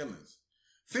hurt his feelings.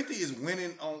 50 is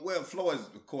winning on Floyd is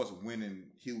of course winning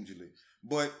hugely,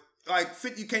 but like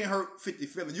 50, you can't hurt 50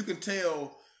 feelings. You can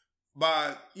tell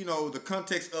by the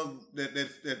context of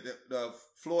that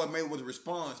Floyd Mayweather's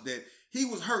response that he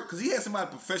was hurt because he had somebody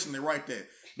professionally write that.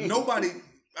 Nobody.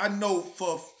 I know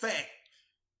for a fact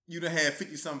you done had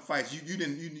 50-something fights. You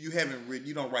haven't written.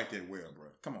 You don't write that well, bro.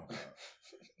 Come on, bro.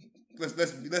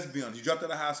 Let's be honest. You dropped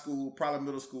out of high school, probably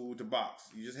middle school to box.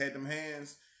 You just had them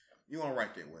hands. You don't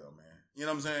write that well, man. You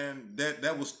know what I'm saying?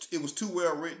 It was too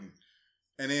well written.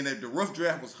 And then the rough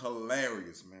draft was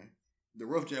hilarious, man. The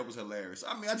rough draft was hilarious.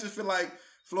 I mean, I just feel like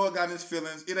Floyd got in his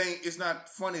feelings. It's not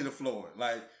funny to Floyd.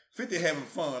 Like 50 having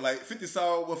fun. Like 50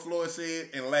 saw what Floyd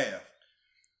said and laughed.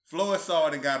 Floyd saw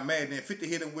it and got mad, and then 50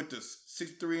 hit him with the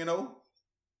 63-0.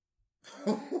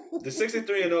 The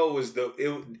 63-0 was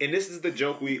and this is the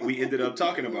joke we ended up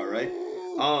talking about, right?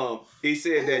 He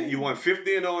said that you won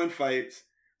 50-0 in fights,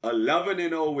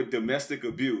 11-0 with domestic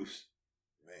abuse,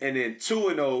 and then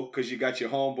 2-0 because you got your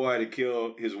homeboy to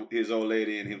kill his old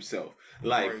lady and himself.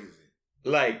 Crazy.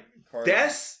 That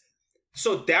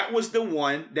was the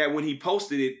one that when he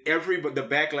posted it, the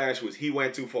backlash was he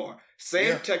went too far.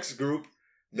 Same text group.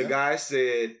 The guy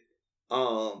said,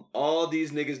 all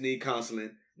these niggas need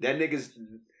counseling.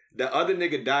 The other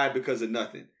nigga died because of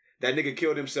nothing. That nigga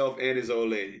killed himself and his old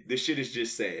lady. This shit is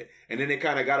just sad. And then they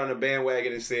kind of got on the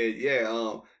bandwagon and said,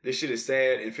 this shit is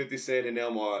sad. And 50 Cent and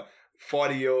them are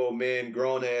 40-year-old men,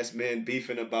 grown-ass men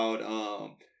beefing about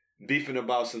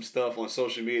some stuff on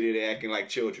social media. They acting like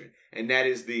children. And that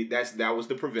was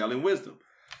the prevailing wisdom.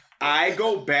 I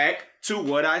go back to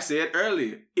what I said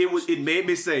earlier. It made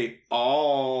me say,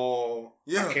 "Oh,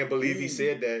 yeah, I can't believe he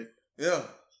said that." Yeah,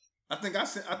 I think I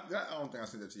said. I don't think I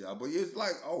said that to y'all, but it's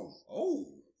like,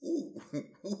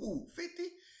 50.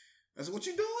 That's what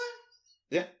you doing?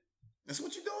 Yeah, that's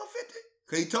what you doing, 50.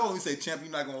 Cause he told me, he said, "Champ,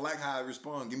 you're not gonna like how I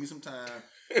respond. Give me some time."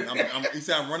 He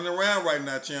said, "I'm running around right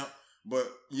now, champ, but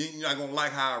you're not gonna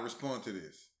like how I respond to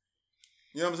this."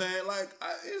 You know what I'm saying? Like,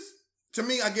 to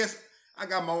me, I guess. I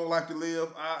got my own life to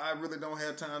live. I really don't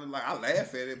have time to I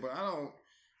laugh at it, but I don't.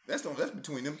 That's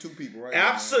between them two people, right?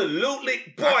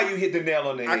 Absolutely, boy, you hit the nail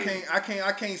on the head.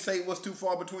 I can't say what's too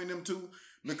far between them two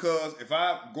because if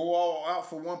I go all out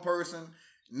for one person,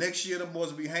 next year them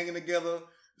boys will be hanging together,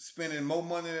 spending more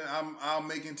money than I'll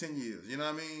make in 10 years. You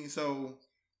know what I mean? So,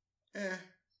 man.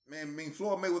 I mean,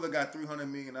 Floyd Mayweather got $300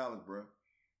 million, bro.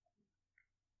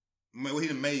 He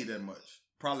done made that much,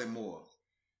 probably more.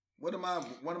 What am I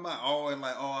all in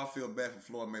I feel bad for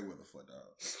Floyd Mayweather for,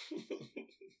 dog?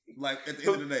 Like, at the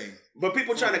end of the day. But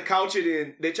people trying to couch it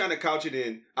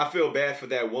in, I feel bad for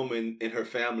that woman and her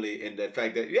family and the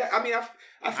fact that,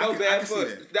 I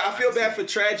feel bad for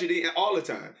tragedy all the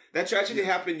time. That tragedy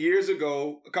happened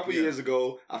a couple years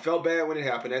ago. I felt bad when it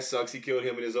happened. That sucks. He killed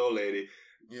him and his old lady.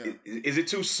 Yeah. Is it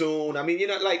too soon? I mean,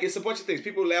 it's a bunch of things.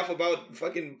 People laugh about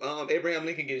fucking Abraham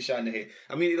Lincoln getting shot in the head.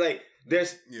 I mean,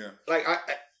 there's,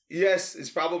 yes, it's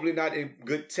probably not in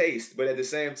good taste, but at the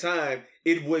same time,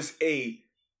 it was a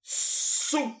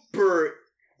super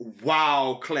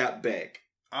wow clapback.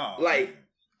 Oh, hey,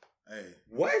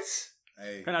 what?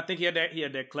 Hey, and I think he had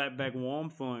that clapback warm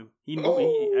for him. He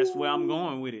knew that's where I'm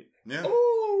going with it. Yeah.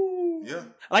 Ooh. Yeah.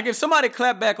 Like if somebody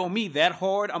clap back on me that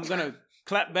hard, I'm gonna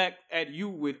clap back at you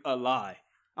with a lie.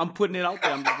 I'm putting it out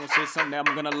there. I'm just gonna say something that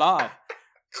I'm gonna lie.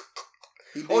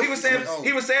 He was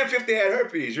saying 50 had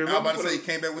herpes. You remember? I was about to say he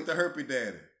came back with the herpes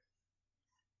daddy.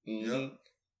 Mm-hmm. Yep.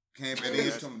 Came back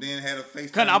then had a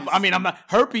face. I'm not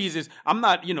herpes is. I'm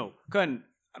not. I'm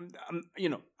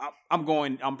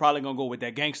probably gonna go with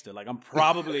that gangster. Like I'm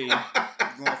probably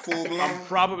going full blown. I'm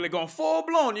probably going full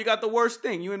blown. You got the worst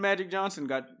thing. You and Magic Johnson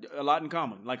got a lot in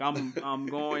common. Like I'm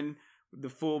going the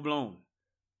full blown.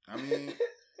 I mean,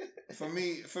 for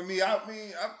me,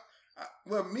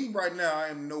 me right now, I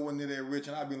am nowhere near that rich,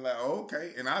 and I've been like, oh,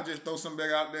 okay, and I'll just throw something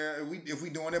back out there if we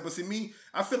doing that. But see, me,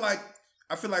 I feel like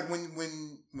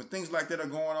when things like that are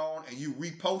going on and you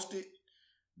repost it,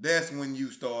 that's when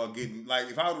you start getting like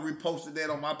if I would have reposted that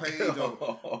on my page,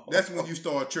 that's when you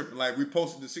start tripping. Like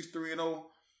reposted the 63-0,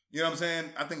 You know what I'm saying?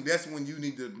 I think that's when you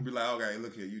need to be like, okay,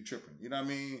 look here, you tripping. You know what I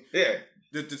mean? Yeah.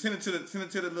 To send it to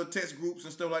the little text groups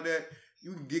and stuff like that.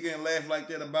 You can giggle and laugh like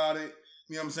that about it.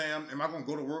 You know what I'm saying? Am I gonna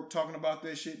go to work talking about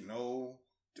that shit? No.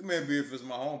 Maybe if it's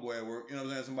my homeboy at work, you know what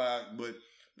I'm saying? Somebody, but I'm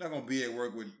not gonna be at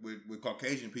work with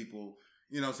Caucasian people,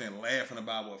 you know what I'm saying, laughing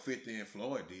about what 50 and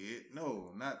Floyd did.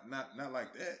 No, not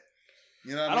like that.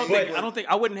 You know what I mean? I don't think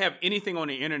I wouldn't have anything on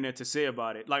the internet to say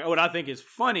about it. Like, what I think is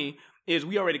funny is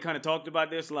we already kind of talked about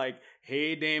this. Like,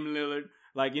 hey, Dame Lillard,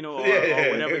 like, you know, or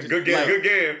whatever. Good game, good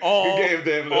game, all, good game,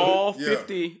 Dame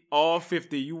Lillard. All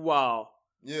 50. You wow.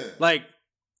 Yeah. Like,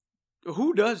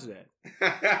 who does that?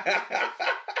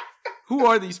 Who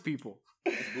are these people?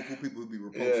 It's buku people who be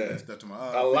reposting that stuff to my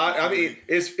a lot. I mean,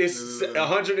 it's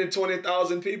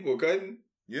 120,000 people, couldn't?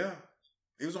 Yeah.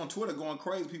 It was on Twitter going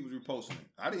crazy. People was reposting it.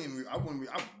 I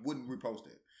wouldn't repost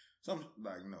it. Some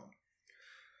like no.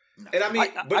 Nah. And I mean,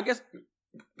 I guess.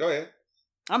 Go ahead.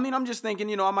 I mean, I'm just thinking.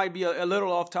 You know, I might be a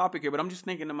little off topic here, but I'm just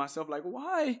thinking to myself, like,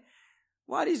 why,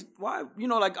 you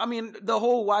know, like, I mean, the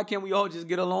whole why can't we all just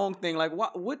get along thing? Like,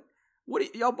 what?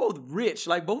 Y'all both rich.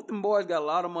 Like, both them boys got a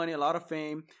lot of money, a lot of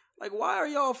fame. Like, why are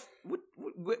y'all?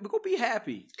 Go be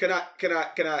happy. Can I?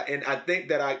 And I think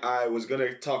that I was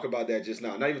gonna talk about that just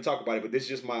now. Not even talk about it, but this is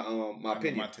just my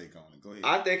opinion. My take on it. Go ahead.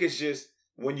 I think it's just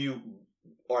when you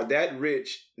are that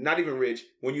rich, not even rich,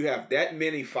 when you have that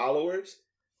many followers,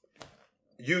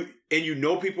 you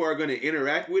know people are gonna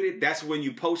interact with it. That's when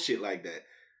you post shit like that.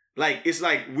 Like, it's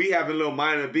like we have a little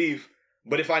minor beef.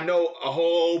 But if I know a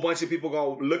whole bunch of people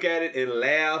gonna look at it and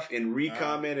laugh and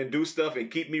re-comment and do stuff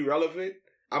and keep me relevant,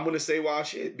 I'm gonna say wild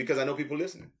shit because I know people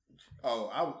listening.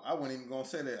 Oh, I wasn't even gonna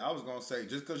say that. I was gonna say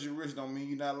just because you're rich don't mean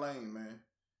you're not lame, man.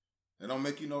 They don't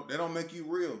make you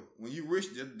real. When you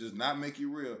rich, that does not make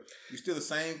you real. You still the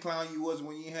same clown you was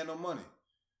when you ain't had no money.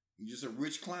 You just a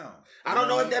rich clown. I don't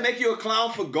know if that make you a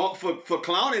clown for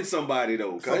clowning somebody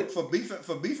though. For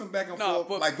beefing back and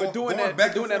forth, like doing going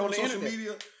back and forth on social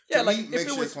media. Yeah, like if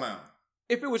it was a clown.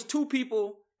 If it was two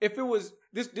people, if it was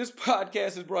this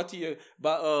podcast is brought to you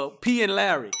by P and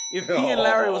Larry. If P and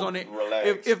Larry was on the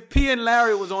if P and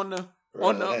Larry was on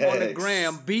the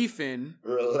gram beefing,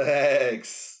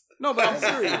 relax. No, but I'm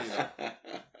serious.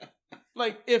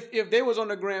 Like if they was on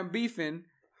the gram beefing,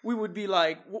 we would be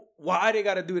like, why they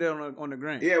got to do that on the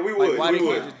gram? Yeah, we would. Like, we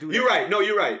would. Just do you're right. No,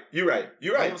 you're right. You're right.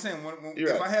 You know what I'm saying?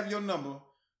 If I have your number.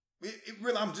 It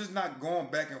really, I'm just not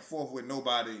going back and forth with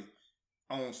nobody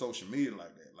on social media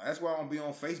like that. Like, that's why I don't be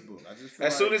on Facebook. I just feel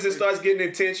as soon as it starts getting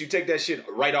intense, you take that shit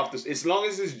right off the. As long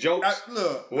as it's jokes.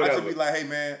 I just be like, hey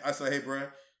man, I say, hey bro,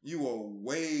 you are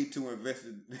way too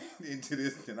invested into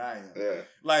this than I am. Yeah.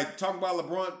 Like talking about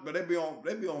LeBron, but they be on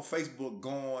Facebook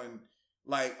going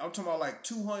like I'm talking about like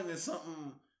 200 and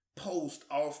something posts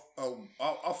off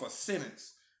a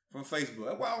sentence from Facebook.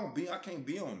 That's why I can't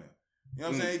be on there. You know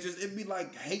what I'm saying? It'd be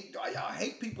like y'all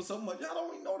hate people so much. Y'all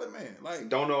don't even know that man. Like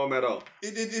don't know him at all.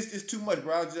 It's too much,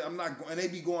 bro. I'm not and they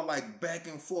be going like back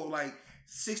and forth like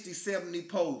 60, 70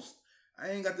 posts. I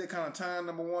ain't got that kind of time,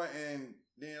 number one, and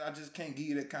then I just can't give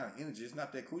you that kind of energy. It's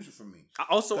not that crucial for me. I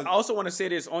also want to say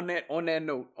this on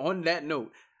that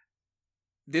note.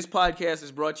 This podcast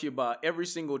is brought to you by every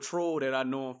single troll that I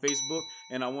know on Facebook,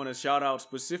 and I want to shout out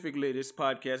specifically this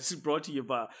podcast is brought to you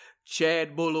by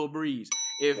Chad Bolo Breeze.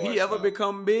 If he ever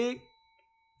become big,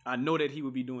 I know that he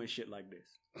would be doing shit like this.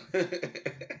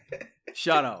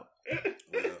 Shout out.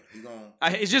 Well,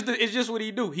 it's just what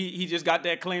he do. He just got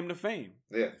that claim to fame.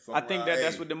 Yeah, I think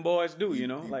that's what them boys do. You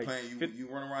know, like you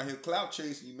run around here clout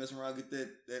chasing, you messing around, get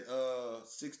that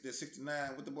 69.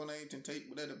 What the boy name? Temptation.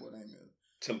 What that boy name is?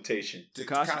 Temptation.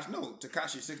 Tekashi. No,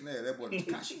 Tekashi 69. That boy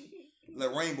Tekashi.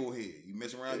 Like rainbow head. You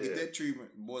mess around, get that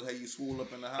treatment. Boys, how you swole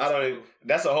up in the hospital.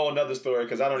 That's a whole nother story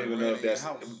because I don't even know if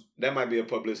that might be a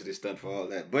publicity stunt for all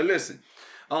that. But listen,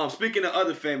 speaking of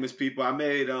other famous people, I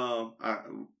made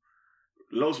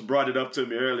Los brought it up to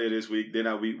me earlier this week.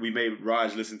 Then we made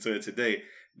Raj listen to it today.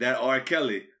 That R.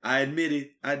 Kelly. I admit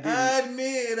it. I did. I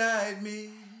admit.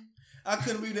 I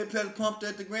couldn't read that pedal pumped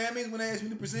at the Grammys when they asked me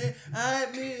to present. I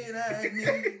admit.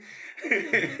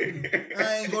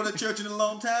 I ain't going to church in a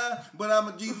long time, but I'm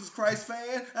a Jesus Christ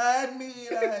fan. I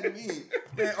admit.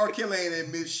 Man, R. Kelly ain't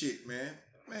admit shit, man.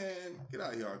 Man, get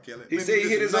out of here, R. Kelly. He said he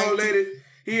hit his old lady.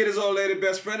 He hit his old lady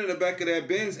best friend in the back of that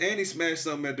Benz, and he smashed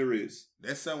something at the wrist.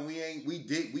 That's something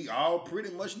we all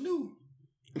pretty much knew.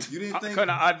 You didn't think?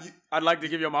 I'd like to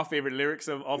give you my favorite lyrics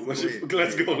of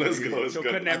Let's go. So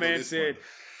couldn't that man said,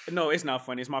 no, it's not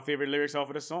funny. It's my favorite lyrics off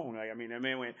of the song. Like, I mean, that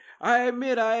man went, I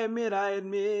admit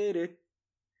it.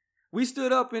 We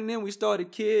stood up and then we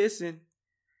started kissing.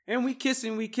 And we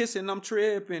kissing, I'm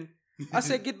tripping. I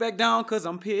said, get back down cause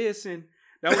I'm pissing.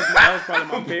 That was probably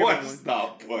my favorite one.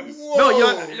 Stop, boys. No,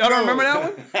 y'all don't remember that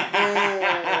one?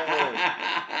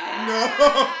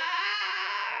 No.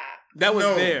 That was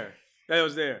there. That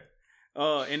was there.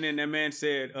 And then that man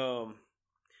said,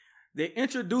 they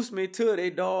introduced me to their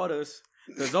daughters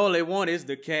because all they want is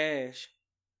the cash.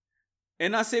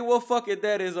 And I say, well, fuck it,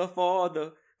 that is a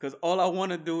father. Because all I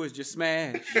want to do is just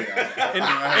smash. And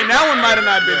that one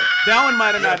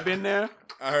might have not been there.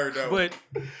 I heard that one.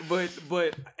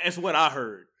 But that's what I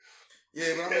heard.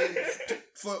 Yeah, but I mean,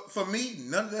 for me,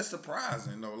 none of that's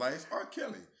surprising though. Like it's R.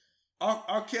 Kelly.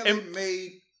 R. Kelly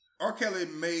made.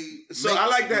 So I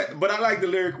like that, but I like the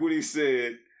lyric when he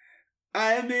said,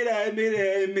 I admit.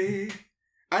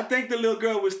 I think the little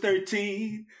girl was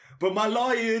 13, but my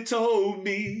lawyer told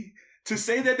me to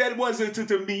say that wasn't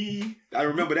to me. I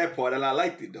remember that part, and I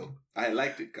liked it though. I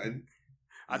liked it, cuz.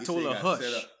 I told her hush.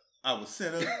 I was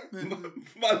set up.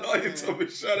 My lawyer told me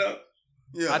shut up.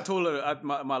 Yeah. I told her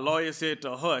my lawyer said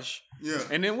to hush. Yeah.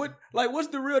 And then what's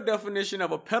the real definition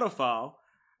of a pedophile?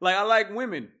 Like I like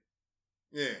women.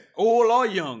 Yeah. Old or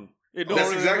young.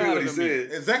 That's exactly what he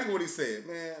said. Exactly what he said,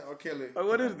 man. R. Kelly.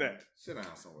 What is that? Sit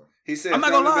down somewhere. He said I'm not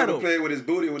gonna lie though. Played with his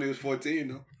booty when he was 14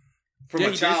 though. From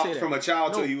a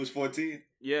child till he was 14.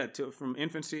 Yeah, from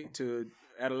infancy to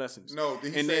adolescence. No,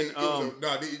 did he say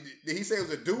did he say it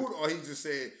was a dude or he just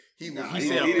said he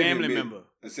said a family member.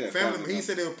 He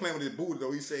said they were playing with his booty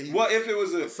though. He said he if it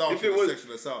was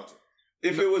sexual assault.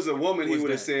 If it was a woman, he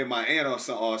would have said my aunt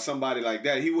or somebody like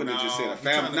that. He wouldn't have just said a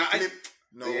family.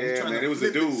 It was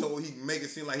a dude. So he make it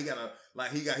seem like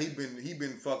he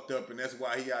been fucked up, and that's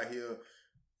why he out here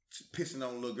pissing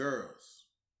on little girls.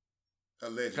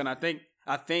 Allegedly. And I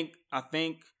think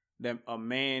that a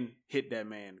man hit that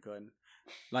man, Cutting.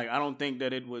 Like I don't think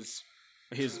that it was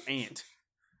his aunt.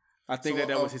 I think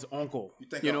that was his uncle. You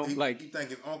think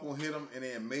his uncle hit him and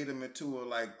then made him into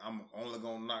I'm only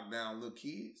gonna knock down little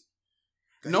kids?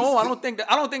 No, I don't think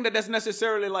that that's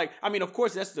necessarily like. I mean, of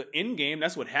course, that's the end game.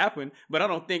 That's what happened. But I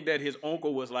don't think that his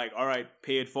uncle was like, "All right,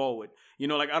 pay it forward." You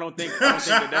know, like I don't think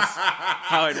that that's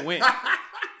how it went.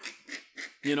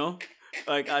 You know,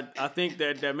 like I think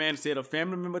that man said a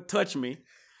family member touched me,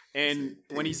 and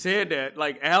when he said that,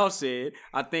 like Al said,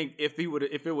 I think if it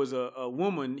was a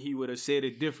woman, he would have said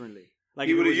it differently. Like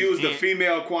he would have used the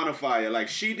female quantifier, like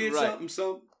she did something.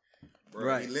 Bro,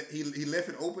 right. He left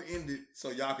it open ended so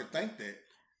y'all could think that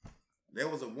there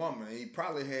was a woman and he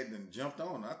probably had them jumped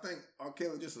on. I think R.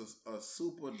 Kelly just a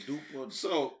super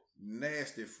duper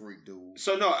nasty freak dude.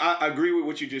 So no, I agree with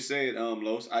what you just said,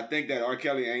 Los. I think that R.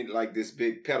 Kelly ain't like this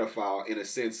big pedophile in a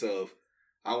sense of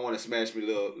I want to smash me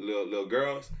little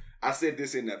girls. I said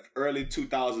this in the early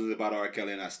 2000s about R.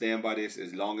 Kelly, and I stand by this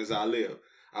as long as I live.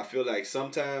 I feel like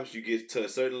sometimes you get to a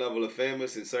certain level of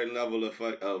famous and certain level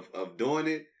of doing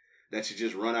it that you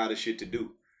just run out of shit to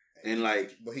do. And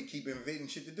but he keep inventing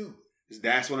shit to do.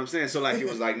 That's what I'm saying. So like it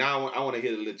was like now I want to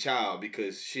hit a little child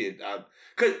because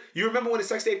cause you remember when the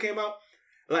sex tape came out?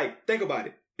 Like think about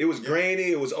it. It was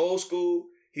grainy. It was old school.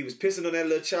 He was pissing on that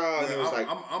little child. Well, and it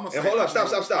was hold up,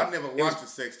 stop. I never watched the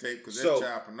sex tape because that's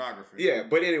child pornography. Yeah,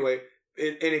 but anyway,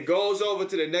 it goes over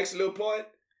to the next little part,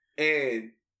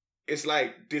 and it's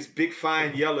like this big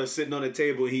fine yellow sitting on the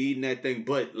table. He eating that thing,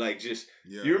 but like just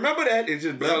you remember that? It's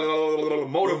just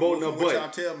motorboating a butt. Y'all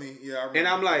tell me, I remember. And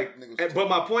I'm like, but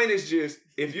my point is just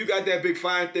if you got that big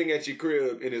fine thing at your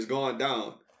crib and it's going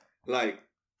down, like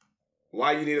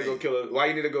why you need to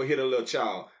go hit a little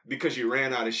child because you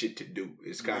ran out of shit to do.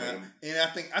 It's kind of and I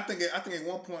think at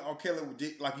one point R. Kelly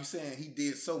did, like you saying, he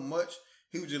did so much.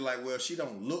 He was just like, well, she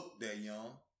don't look that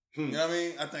young. You know what I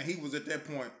mean? I think he was at that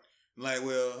point. Like,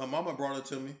 well, her mama brought her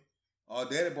to me. Or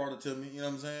daddy brought her to me. You know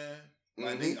what I'm saying?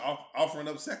 Like, they offering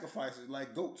up sacrifices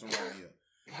like goats around here.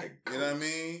 Like goats. You know what I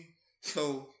mean?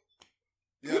 So,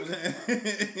 you know what I'm saying?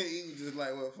 He was just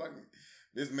like, well, fuck it.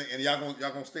 This man, and y'all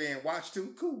gonna stay and watch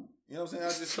too? Cool. You know what I'm saying? I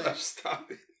was just like,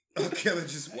 stop it. R. Kelly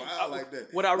just wild like that.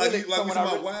 What I really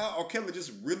wild. R. Kelly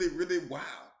just really, really wild.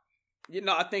 You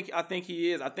know, I think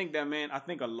he is. I think that man. I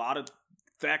think a lot of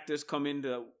factors come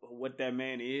into what that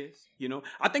man is. You know,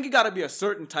 I think you got to be a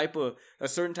certain type of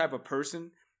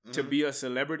person to be a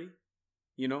celebrity.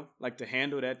 You know, like to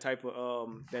handle that type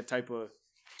of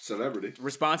celebrity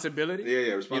responsibility.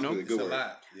 Yeah, responsibility. You know? Good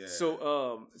word. Yeah.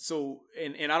 So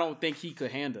I don't think he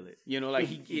could handle it. You know, like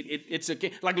it's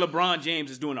like LeBron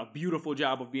James is doing a beautiful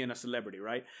job of being a celebrity,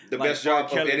 right? The best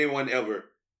job of anyone ever.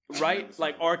 Right?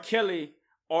 Like R. Kelly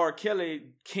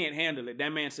can't handle it.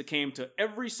 That man succumbed to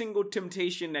every single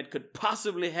temptation that could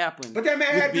possibly happen. But that man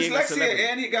had dyslexia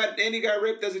and he got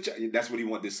raped as a child. That's what he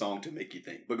wanted this song to make you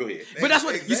think. But go ahead. But that's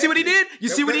what you see what he did. You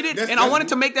see what he did, and I wanted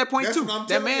to make that point too.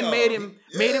 That man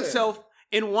made himself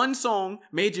in one song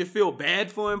made you feel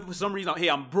bad for him for some reason. Hey,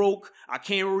 I'm broke. I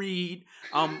can't read.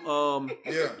 I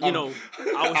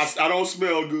don't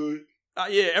smell good.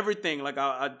 Everything. Like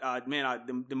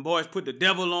them boys put the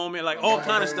devil on me. Like all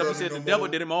kind of stuff. He said the devil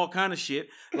did him all kind of shit.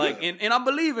 Like and I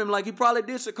believe him. Like he probably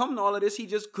did succumb to all of this. He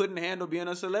just couldn't handle being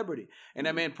a celebrity. And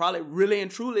that man probably really and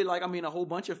truly, like, I mean, a whole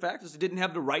bunch of factors, didn't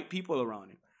have the right people around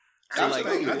him. So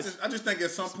I just think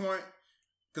at some point,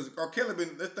 because R. Kelly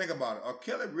let's think about it. R.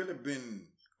 Kelly really been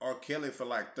R. Kelly for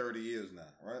like 30 years now,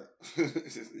 right?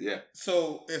 Yeah.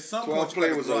 So at some point, 12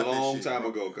 Play was a long time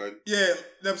ago, cut. Yeah, you know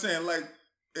what I'm saying? Like,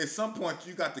 at some point,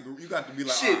 you got to be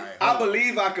like, shit, all right, I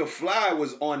Believe I Could Fly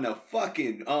was on the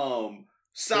fucking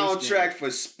soundtrack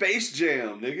for Space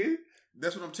Jam, nigga.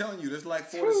 That's what I'm telling you. That's like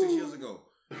 4 to 6 years ago.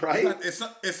 Right?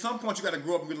 At some point, you got to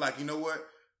grow up and be like, you know what?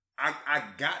 I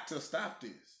got to stop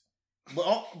this. But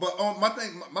on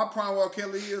my problem with R.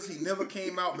 Kelly is he never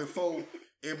came out before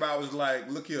everybody was like,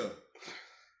 look here,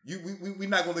 we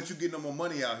not gonna let you get no more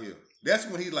money out here. That's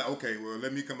when he's like, okay, well,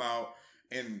 let me come out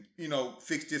and, you know,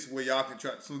 fix this where y'all can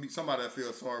try somebody that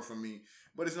feels sorry for me.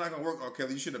 But it's not gonna work, R.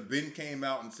 Kelly. You should have came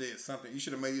out and said something. You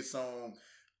should have made your song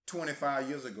 25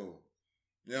 years ago.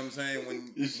 You know what I'm saying?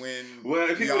 When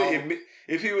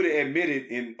if he would have admitted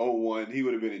in 01, he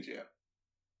would have been in jail.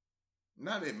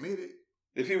 Not admitted.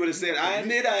 If he would have said, I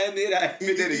admit that he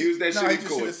used that shit in court. He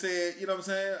should have said, you know what I'm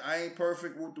saying? I ain't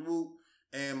perfect, whoop the whoop.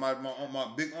 And my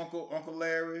big uncle, Uncle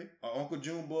Larry, or Uncle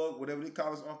Junebug, whatever they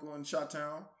call his uncle in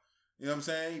Chi-Town. You know what I'm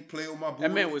saying? He played with my boy.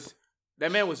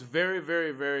 That man was very,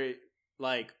 very, very,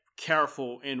 like,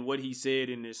 careful in what he said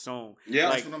in this song. Yeah,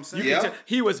 like, that's what I'm saying. Yeah.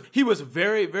 He was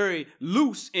very, very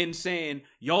loose in saying,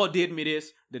 y'all did me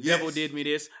this, the devil did me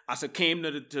this, I succumbed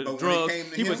to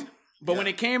drugs. But when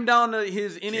it came down to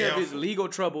any of his legal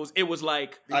troubles, it was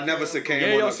like, I never succumbed.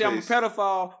 Yeah, see, I'm a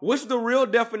pedophile. What's the real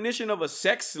definition of a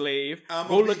sex slave?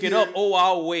 Go look it up. Oh,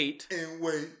 I'll wait. And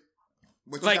wait.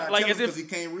 But you gotta tell him because he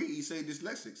can't read. He say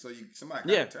dyslexic, so somebody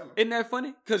gotta tell him. Isn't that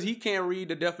funny? Because he can't read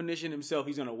the definition himself.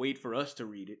 He's gonna wait for us to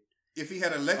read it. If he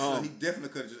had Alexa, he definitely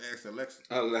could have just asked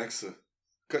Alexa.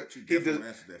 She definitely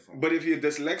answered that for him. But if you're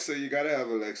dyslexic, you gotta have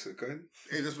Alexa, couldn't?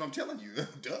 Hey, that's what I'm telling you.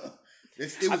 Duh.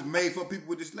 It was made for people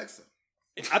with dyslexia.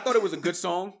 I thought it was a good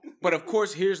song, but of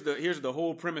course, here's the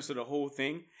whole premise of the whole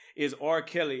thing is R.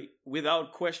 Kelly,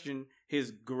 without question,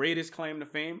 his greatest claim to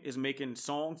fame is making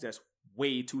songs that's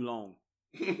way too long.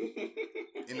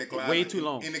 In the Closet, way too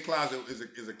long. In the Closet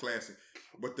is a classic,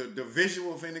 but the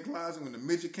visual of In the Closet when the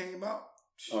midget came out.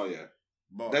 Oh yeah,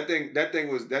 that thing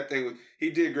was he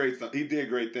did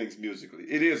great things musically.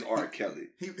 It is R. Kelly.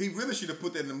 He really should have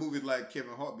put that in the movies like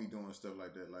Kevin Hart be doing stuff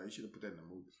like that. Like he should have put that in the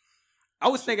movies. I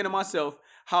was thinking to myself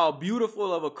how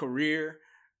beautiful of a career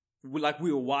like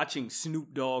we were watching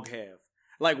Snoop Dogg have.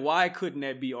 Like, why couldn't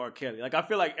that be R. Kelly? Like, I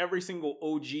feel like every single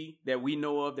OG that we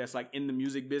know of that's like in the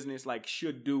music business, like,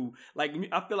 should do. Like,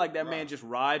 I feel like that man just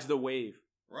rides the wave.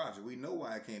 Roger, we know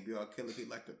why it can't be R. Kelly. He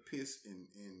like to piss in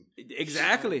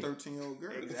exactly 13-year-old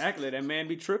girl. Exactly, that man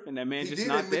be tripping. That man just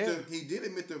not there. He did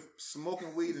admit to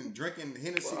smoking weed and drinking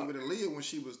Hennessy with Aaliyah when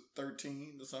she was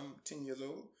 13 or something, 10 years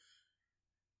old.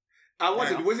 I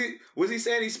wondered, was he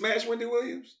saying he smashed Wendy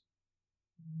Williams?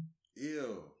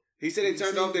 Ew. He said they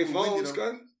turned off their phones,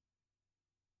 gun.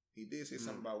 He did say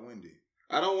something about Wendy.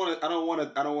 I don't want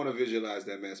to visualize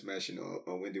that man smashing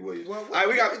on Wendy Williams. Well,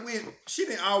 she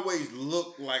didn't always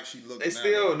look like she looked. It's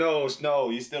still no.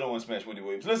 You still don't want to smash Wendy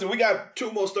Williams. Listen, we got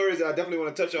 2 more stories that I definitely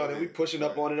want to touch on, and we pushing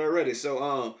up on it already.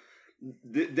 So,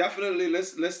 definitely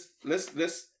let's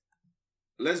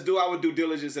do our due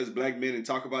diligence as black men and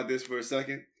talk about this for a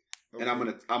second. Okay. And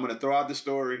I'm gonna throw out the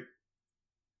story.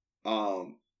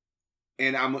 And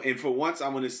for once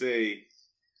I'm gonna say,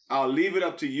 I'll leave it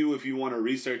up to you if you want to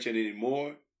research it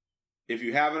anymore. If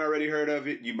you haven't already heard of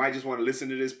it, you might just want to listen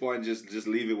to this part and just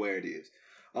leave it where it is.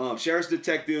 Sheriff's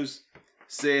detectives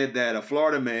said that a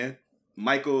Florida man,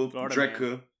 Michael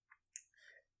Dretka,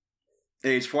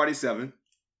 age 47,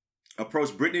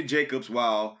 approached Brittany Jacobs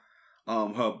while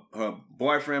her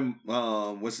boyfriend,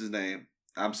 what's his name?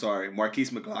 I'm sorry,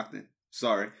 Marquise McLaughlin.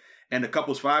 Sorry. And the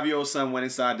couple's 5-year-old son went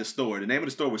inside the store. The name of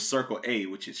the store was Circle A,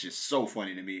 which is just so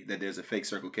funny to me that there's a fake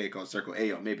Circle K called Circle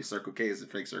A, or maybe Circle K is a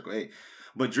fake Circle A.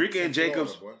 But Dreka and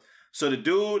Jacobs, so the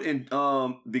dude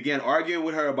began arguing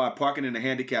with her about parking in the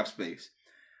handicapped space.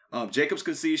 Jacobs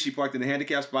conceded she parked in the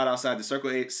handicapped spot outside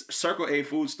the Circle A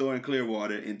food store in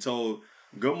Clearwater and told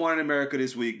Good Morning America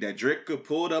this week that Dreka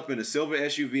pulled up in a silver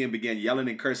SUV and began yelling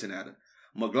and cursing at her.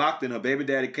 McLaughlin, her baby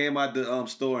daddy, came out the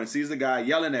store and sees the guy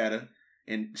yelling at her,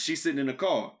 and she's sitting in the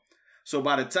car. So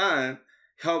by the time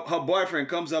her boyfriend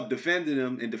comes up defending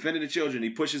him and defending the children, he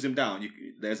pushes him down.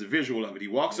 There's a visual of it. He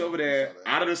walks over there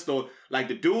out of the store. Like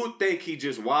the dude think he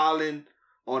just wilding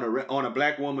on a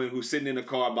black woman who's sitting in the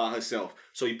car by herself.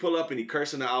 So he pull up and he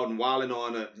cursing her out and wilding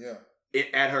on her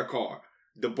at her car.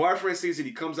 The boyfriend sees it.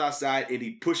 He comes outside and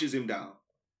he pushes him down.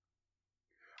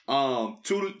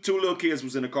 Two little kids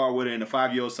was in the car with her, and a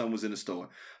 5-year-old son was in the store.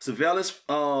 Surveillance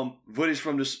footage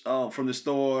from the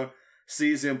store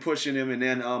sees him pushing him, and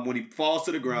then when he falls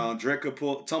to the ground,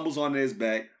 Dreca tumbles onto his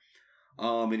back,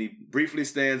 and he briefly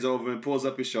stands over and pulls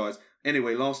up his shorts.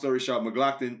 Anyway, long story short,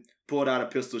 McLaughlin pulled out a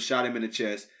pistol, shot him in the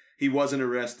chest. He wasn't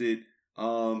arrested.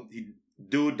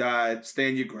 Dude died.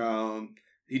 Stand your ground.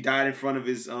 He died in front of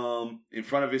his son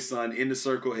in the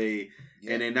Circle A,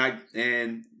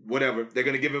 and whatever. They're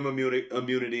gonna give him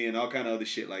immunity and all kind of other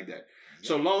shit like that. Yeah.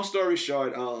 So long story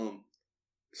short,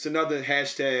 it's another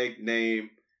hashtag name,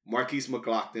 Marquise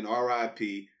McLaughlin,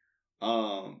 R.I.P.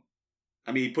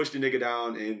 He pushed the nigga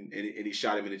down and he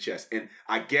shot him in the chest. And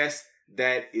I guess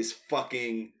that is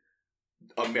fucking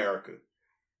America.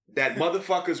 That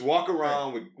motherfuckers walk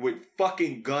around with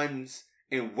fucking guns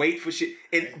and wait for shit.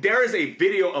 And there is a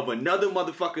video of another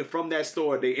motherfucker from that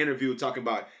store they interviewed talking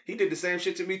about, he did the same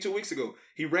shit to me 2 weeks ago.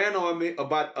 He ran on me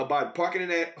about parking in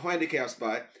that handicap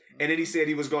spot, and then he said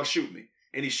he was going to shoot me.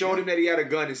 And he showed him that he had a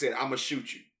gun and said, I'm going to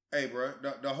shoot you. Hey, bro,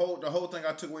 the whole thing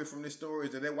I took away from this story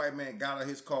is that white man got out of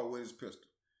his car with his pistol.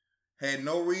 Had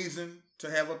no reason to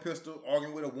have a pistol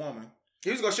arguing with a woman.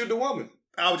 He was going to shoot the woman.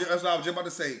 That's what I was just about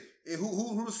to say.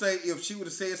 Who to say if she would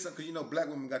have said something, because black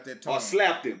women got that tone. Or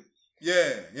slapped him. Yeah,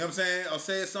 you know what I'm saying? Or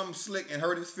said something slick and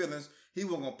hurt his feelings, he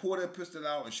was gonna pull that pistol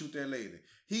out and shoot that lady.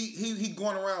 He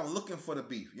going around looking for the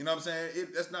beef. You know what I'm saying?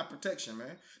 That's not protection,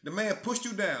 man. The man pushed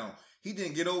you down. He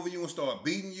didn't get over you and start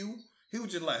beating you. He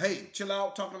was just like, hey, chill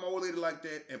out, talking to my old lady like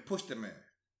that, and push the man.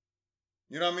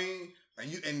 You know what I mean?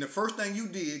 And the first thing you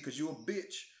did, because you a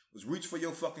bitch, was reach for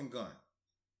your fucking gun.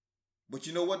 But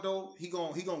you know what though? He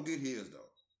gonna get his though.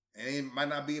 And it might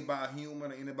not be about a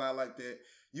human or anybody like that.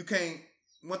 You can't.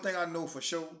 One thing I know for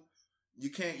sure,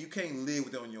 you can't live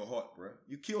with that on your heart, bro.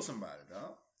 You kill somebody,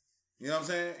 dog. You know what I'm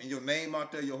saying? And your name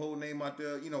out there, your whole name out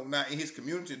there, not in his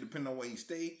community, depending on where he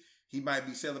stay, he might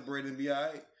be celebrating and be all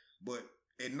right. But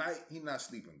at night, he not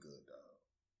sleeping good, dog.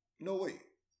 No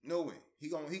way.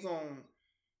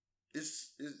 It's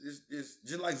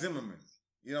just like Zimmerman.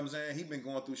 You know what I'm saying? He been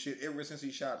going through shit ever since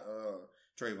he shot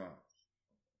Trayvon.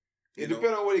 It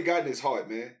depends on what he got in his heart,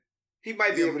 man. He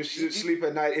might be able to sleep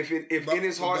at night. If in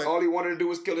his heart all he wanted to do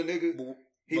was kill a nigga,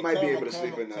 he might be able to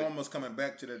sleep at night. Karma's coming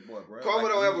back to that boy, bro. Karma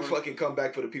don't ever fucking come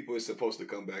back for the people it's supposed to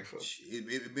come back for.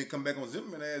 It been come back on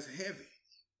Zimmerman ass heavy.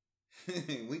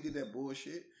 We did that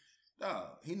bullshit. Nah,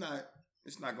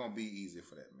 it's not gonna be easy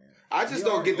for that man. I just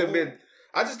don't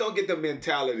get the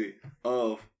mentality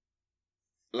of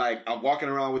like I'm walking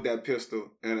around with that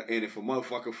pistol and if a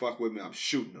motherfucker fuck with me, I'm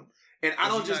shooting him. And I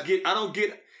don't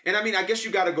get. And I mean, I guess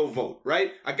you got to go vote,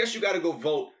 right? I guess you got to go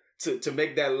vote to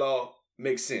make that law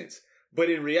make sense. But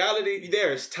in reality,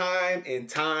 there's time and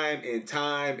time and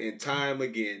time and time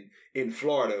again in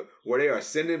Florida where they are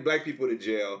sending black people to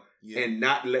jail and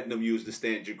not letting them use the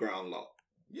stand your ground law.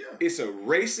 Yeah. It's a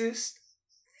racist,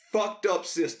 fucked up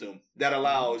system that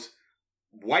allows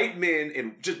white men,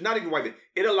 and just not even white men,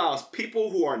 it allows people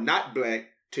who are not black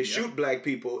to shoot black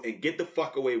people and get the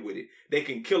fuck away with it. They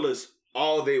can kill us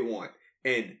all they want.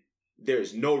 And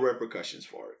there's no repercussions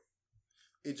for it.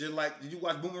 It's just like, did you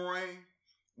watch Boomerang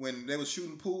when they was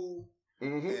shooting pool?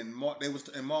 Mm-hmm. And Mark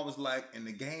was like, and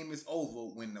the game is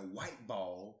over when the white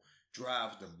ball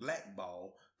drives the black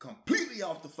ball completely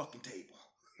off the fucking table.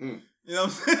 Mm. You know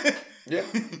what I'm saying? Yeah.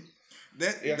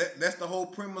 That's the whole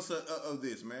premise of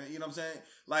this, man. You know what I'm saying?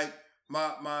 Like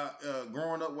my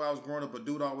growing up, while I was growing up, a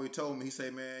dude always told me, he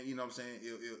said, man, you know what I'm saying?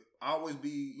 It always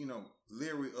be,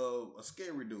 leery of a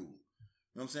scary dude.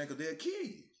 You know what I'm saying? Because they'll kill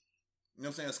you. You know what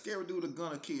I'm saying? A scary dude, a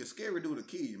gun will kill you. A scary dude will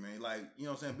kill you, man. Like, you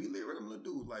know what I'm saying? Be leery of them little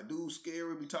dudes. Like, dudes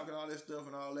scary, be talking all that stuff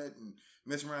and all that, and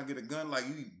mess around, get a gun. Like,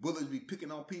 bullets be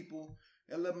picking on people.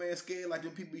 That little man scared. Like,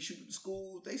 them people be shooting the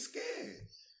schools. They scared.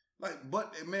 Like,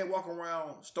 but that man walking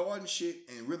around starting shit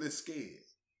and really scared.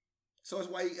 So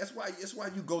that's why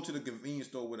you go to the convenience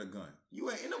store with a gun.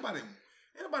 Ain't nobody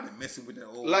messing with that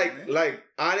old man. Like,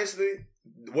 honestly,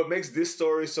 what makes this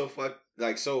story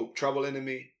so troubling to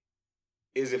me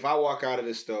is if I walk out of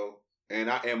the store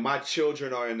and my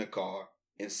children are in the car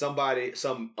and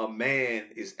a man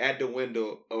is at the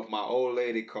window of my old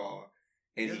lady car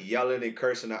and he yelling and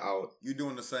cursing her out. You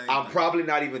doing the same I'm probably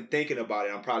not even thinking about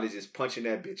it. I'm probably just punching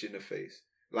that bitch in the face.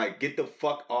 Like, get the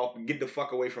fuck off, get the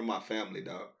fuck away from my family,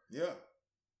 dog. Yeah.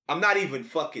 I'm not even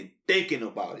fucking thinking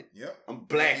about it. Yep. I'm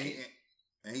blacking.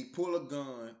 And he pull a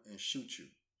gun and shoot you.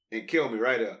 and kill me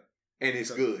right up, and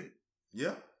it's good.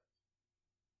 Yeah.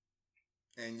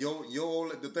 And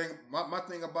the thing, my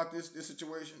thing about this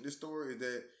situation, this story is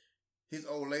that his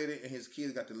old lady and his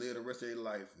kids got to live the rest of their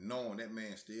life knowing that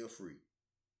man's still free,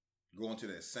 going to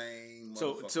that same.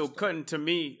 So cutting to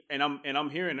me, and I'm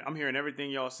hearing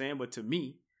everything y'all saying, but to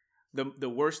me, the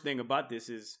worst thing about this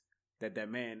is that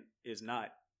man is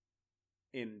not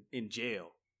in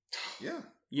jail. Yeah.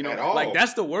 You know, like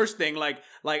that's the worst thing. Like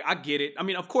I get it. I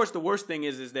mean, of course, the worst thing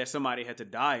is that somebody had to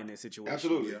die in this situation.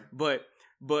 Absolutely. Yeah.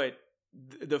 But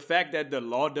the fact that the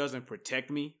law doesn't protect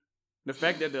me, the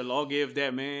fact that the law gives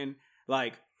that man,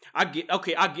 like, okay.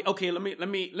 Let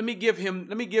me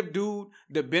give dude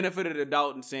the benefit of the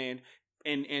doubt and saying,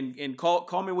 and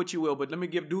call me what you will, but let me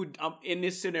give dude in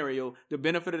this scenario the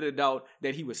benefit of the doubt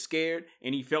that he was scared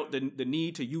and he felt the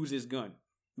need to use his gun.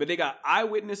 But they got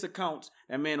eyewitness accounts.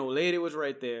 That man, old lady was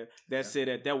right there that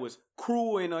said that was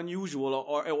cruel and unusual,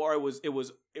 or it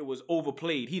was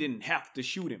overplayed. He didn't have to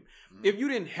shoot him. Mm-hmm. If you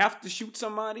didn't have to shoot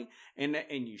somebody and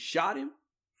you shot him,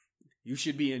 you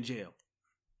should be in jail.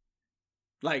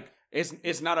 Like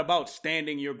it's not about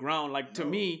standing your ground. Like to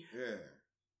me,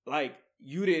 like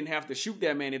you didn't have to shoot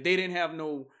that man. If they didn't have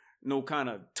no kind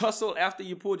of tussle after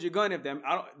you pulled your gun at them,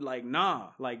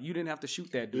 you didn't have to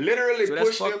shoot that dude. Literally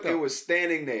pushed him and was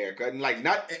standing there, like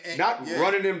not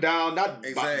running him down, not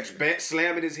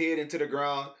slamming his head into the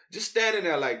ground, just standing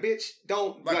there like, bitch,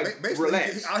 don't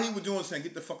relax. All he was doing was saying,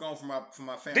 get the fuck on from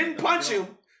my family. Didn't punch him,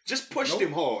 just pushed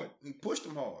him hard. He pushed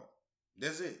him hard.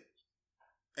 That's it.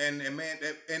 And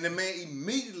the man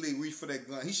immediately reached for that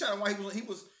gun. He shot him while he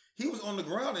was on the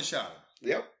ground and shot him.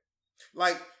 Yep.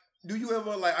 Like. Do you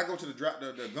ever, like, I go to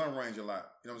the gun range a lot.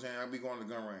 You know what I'm saying? I be going to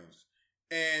the gun range.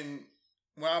 And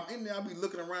when I'm in there, I be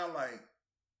looking around like,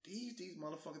 these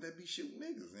motherfuckers that be shooting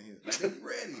niggas in here. Like, they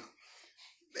ready.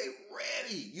 They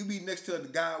ready. You be next to the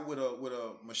guy with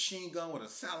a machine gun with a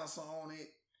silencer on it.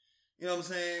 You know what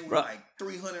I'm saying? With like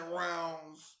 300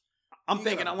 rounds. I'm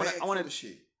thinking I want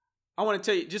to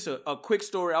tell you just a quick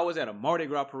story. I was at a Mardi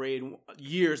Gras parade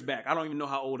years back. I don't even know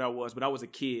how old I was, but I was a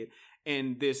kid.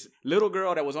 And this little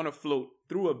girl that was on a float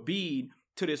threw a bead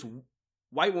to this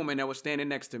white woman that was standing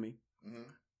next to me. Mm-hmm.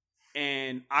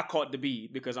 And I caught the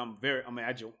bead because I'm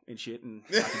agile and shit. And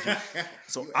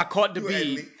so I caught the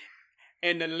bead.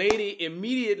 And the lady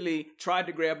immediately tried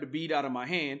to grab the bead out of my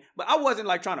hand. But I wasn't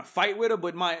like trying to fight with her.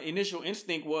 But my initial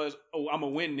instinct was, oh, I'm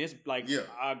going to win this.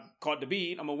 I caught the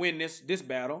bead. I'm going to win this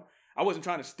battle. I wasn't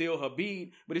trying to steal her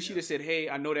bead, but if she'd have said, hey,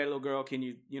 I know that little girl, can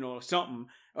you, something.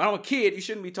 I'm a kid, you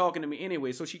shouldn't be talking to me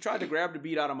anyway. So she tried to grab the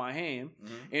bead out of my hand,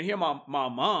 and here my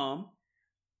mom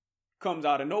comes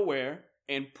out of nowhere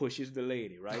and pushes the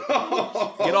lady, right?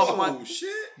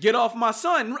 Get off my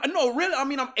son. No, really, I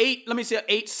mean, I'm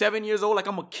 7 years old, like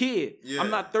I'm a kid. Yeah. I'm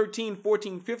not 13,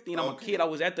 14, 15, I'm a kid. I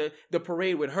was at the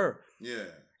parade with her. Yeah.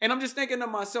 And I'm just thinking to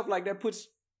myself, like,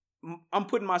 I'm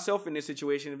putting myself in this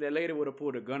situation. If that lady would have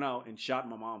pulled a gun out and shot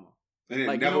my mama, and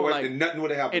nothing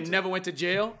would have happened, and never went to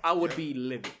jail, I would be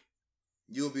living.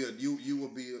 You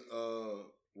would be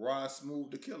Rod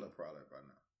Smooth the Killer probably by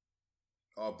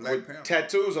now, or Black Panther.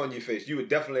 Tattoos on your face. You would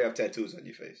definitely have tattoos on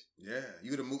your face. Yeah,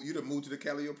 you'd have moved to the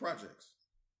Calio Projects.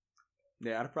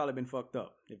 Yeah, I'd have probably been fucked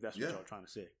up if that's what y'all trying to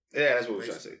say. Yeah, that's what we're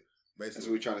trying to say. Basically. That's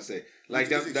what we're trying to say. Like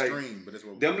it's extreme, but that's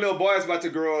what them little boys about to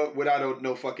grow up without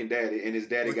no fucking daddy, and his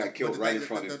daddy got killed right in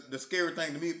front of him. The scary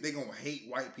thing to me, they gonna hate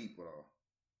white people though.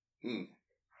 You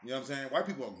know what I'm saying? White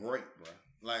people are great, bro.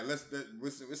 Like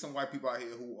there's some white people out here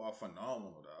who are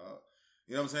phenomenal, dog.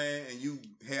 You know what I'm saying? And you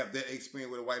have that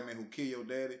experience with a white man who killed your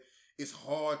daddy. It's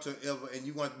hard to ever, and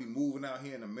you want to be moving out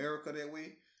here in America that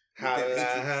way.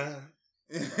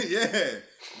 Yeah,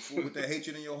 with that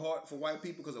hatred in your heart for white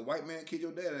people because a white man killed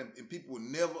your dad, and people will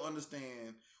never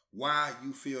understand why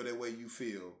you feel that way you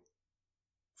feel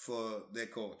for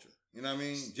that culture. You know what I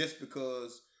mean? Just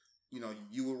because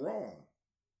you were wrong.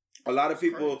 A lot of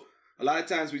people, a lot of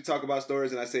times we talk about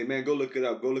stories, and I say, "Man, go look it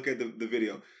up. Go look at the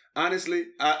video." Honestly,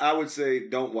 I would say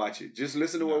don't watch it. Just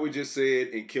listen to what we just said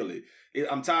and kill it.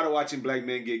 I'm tired of watching black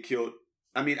men get killed.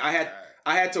 I mean, I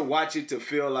had to watch it to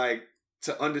feel like.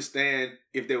 To understand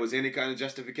if there was any kind of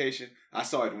justification. I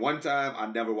saw it one time. I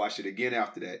never watched it again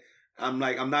after that. I'm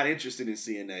not interested in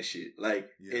seeing that shit.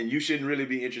 And you shouldn't really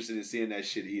be interested in seeing that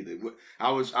shit either.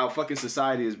 Our fucking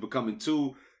society is becoming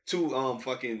too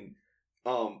fucking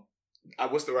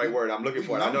what's the right word I'm looking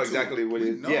for? I know exactly what it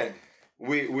is. Yeah.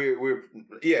 We're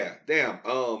damn.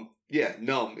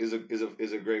 Numb is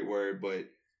a great word, but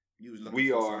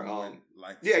we are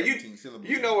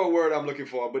you know what word I'm looking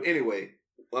for, but anyway.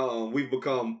 We've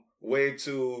become way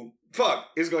too... Fuck,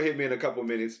 it's going to hit me in a couple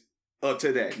minutes.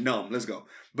 to that. Numb. Let's go.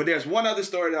 But there's one other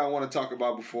story that I want to talk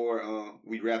about before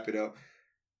we wrap it up.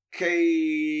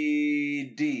 KD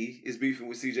is beefing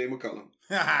with CJ McCollum.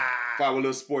 For our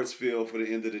little sports feel for the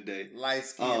end of the day. Light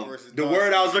skin versus the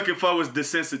word I was looking for was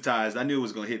desensitized. I knew it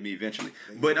was gonna hit me eventually.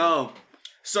 But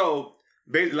so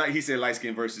basically, like he said, light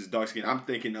skin versus dark skin. I'm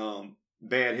thinking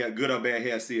bad hair, good or bad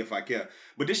hair. See if I care.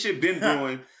 But this shit been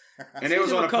brewing, and it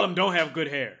was on McCollum don't have good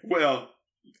hair. Well,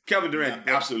 Kevin Durant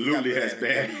absolutely has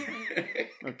bad hair.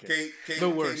 Okay, the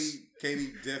worst.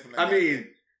 KD definitely. I mean,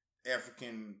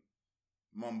 African.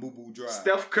 Mambubu Drive.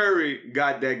 Steph Curry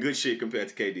got that good shit compared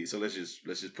to KD, so let's just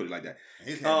put it like that.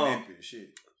 His head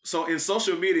shit. So in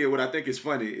social media, what I think is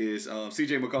funny is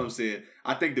CJ McCollum said,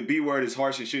 "I think the B word is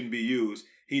harsh and shouldn't be used.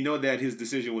 He know that his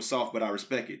decision was soft, but I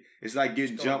respect it. It's like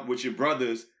getting jumped with your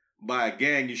brothers by a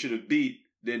gang you should have beat,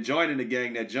 then joining the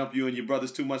gang that jumped you and your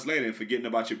brothers 2 months later and forgetting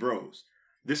about your bros."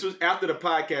 This was after the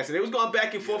podcast, and it was going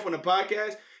back and forth on the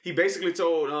podcast. He basically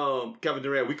told Kevin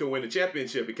Durant, we can win the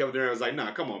championship. And Kevin Durant was like,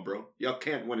 nah, come on, bro. Y'all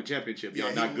can't win a championship.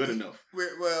 Y'all not good enough.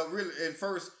 Well, really, at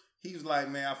first, he was like,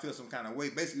 man, I feel some kind of way.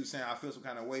 Basically, he was saying, I feel some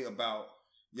kind of way about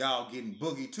y'all getting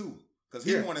Boogie, too. Because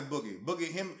he wanted Boogie.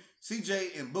 Boogie, him,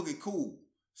 CJ and Boogie cool.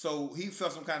 So he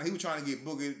felt some kind of, he was trying to get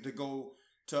Boogie to go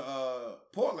to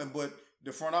Portland, but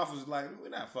the front office was like, we're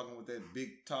not fucking with that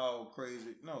big, tall,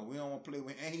 crazy. No, we don't want to play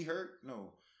with him. And he hurt?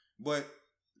 No. But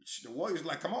the Warriors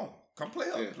like, come on. Come play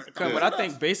up. Yeah. But I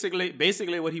think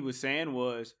basically what he was saying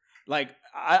was, like,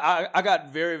 I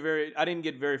got I didn't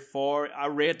get very far. I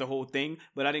read the whole thing,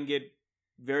 but I didn't get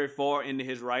very far into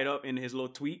his write-up, into his little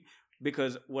tweet,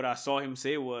 because what I saw him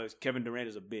say was Kevin Durant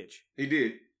is a bitch. He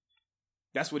did.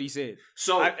 That's what he said.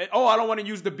 So I don't want to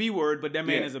use the B word, but that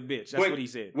man is a bitch. That's what he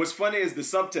said. What's funny is the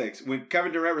subtext. When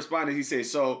Kevin Durant responded, he said,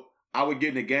 so I would get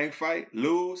in a gang fight,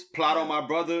 lose, plot on my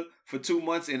brother for 2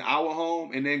 months in our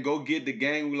home, and then go get the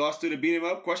gang we lost to beat him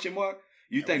up? ?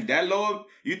 You think that low?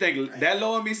 You think that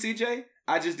low on me, CJ?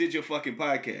 I just did your fucking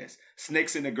podcast.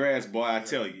 Snakes in the grass, boy, I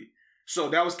tell you. So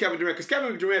that was Kevin Durant, because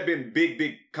Kevin Durant been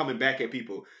big coming back at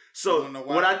people. So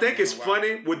what I think is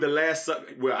funny with the last,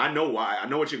 well, I know why. I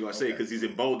know what you're gonna say because he's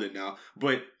emboldened now.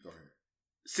 But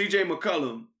CJ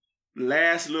McCollum,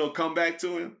 last little comeback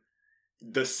to him.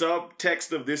 The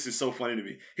subtext of this is so funny to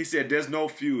me. He said, there's no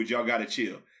feud. Y'all got to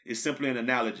chill. It's simply an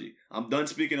analogy. I'm done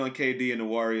speaking on KD and the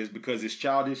Warriors because it's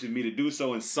childish of me to do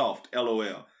so and soft.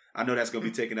 LOL. I know that's going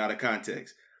to be taken out of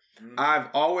context. I've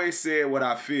always said what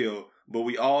I feel, but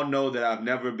we all know that I've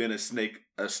never been a snake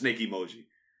emoji.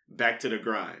 Back to the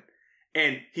grind.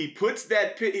 And he puts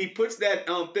that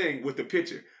thing with the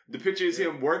picture. The picture is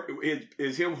him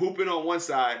is him hooping on one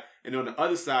side, and on the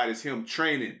other side is him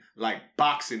training, like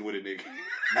boxing with a nigga.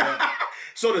 Yeah.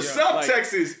 So the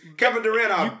subtext is Kevin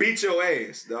Durant, I'll beat your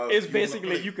ass, dog. It's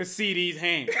basically you can see these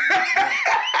hands.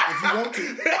 If you want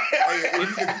to.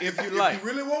 If you like. If you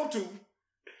really want to.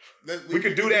 We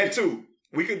could do that too.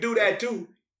 We could do that too.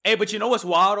 Hey, but you know what's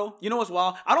wild though? You know what's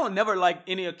wild? I don't never like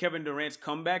any of Kevin Durant's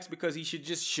comebacks because he should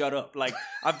just shut up. Like,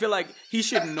 I feel like he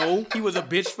should know he was a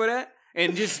bitch for that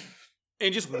and just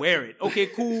wear it. Okay,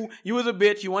 cool. You was a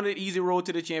bitch. You wanted an easy road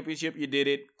to the championship. You did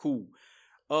it. Cool.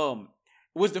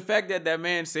 Was the fact that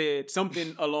man said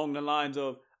something along the lines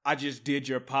of, I just did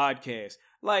your podcast.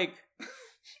 Like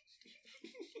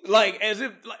as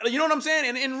if, you know what I'm saying?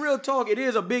 And in real talk, it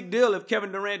is a big deal if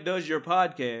Kevin Durant does your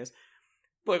podcast.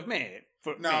 But man,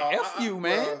 F you,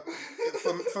 man.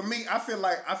 For me, I feel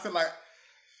like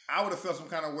I would have felt some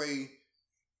kind of way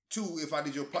too if I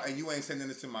did your podcast and you ain't sending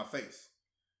this to my face.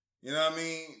 You know what I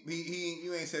mean?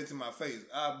 You ain't said it to my face.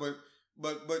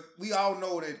 But we all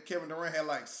know that Kevin Durant had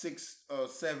like 6 or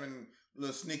 7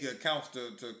 little sneaky accounts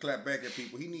to clap back at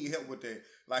people. He need help with that.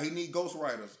 Like, he need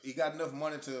ghostwriters. He got enough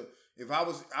money to. If I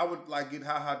would like get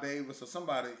Ha Davis or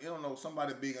somebody,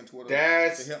 somebody big on Twitter.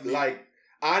 That's to help me, like,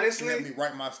 honestly, to help me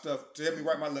write my stuff, to help me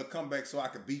write my little comeback so I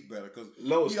could beat better. Because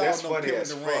we all know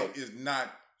Kevin Durant is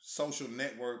not social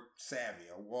network savvy.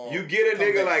 You get a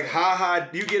nigga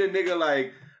like you get a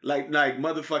nigga like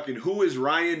motherfucking who is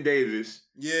Ryan Davis?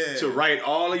 Yeah. To write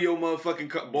all of your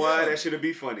motherfucking boy, that should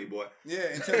be funny, boy. Yeah,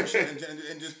 and tell him shit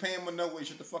and just pay him no way,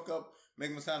 shut the fuck up,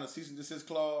 make him sign a cease and desist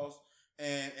clause,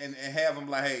 and have him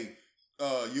like, hey,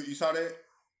 you saw that?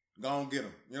 Go on get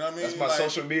him. You know what I mean? That's my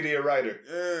social media writer.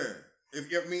 Yeah.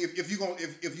 If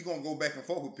you gonna go back and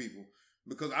forth with people,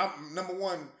 because I'm number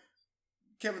one,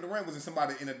 Kevin Durant was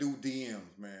in a dude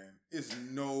DMs, man. It's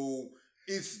no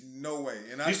way.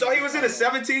 And you saw he was in a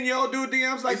 17-year-old dude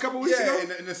DMs like a couple weeks ago?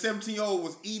 Yeah, and the 17-year-old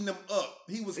was eating him up.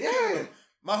 He was killing him.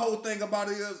 My whole thing about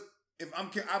it is,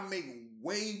 I make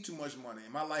way too much money,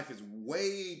 and my life is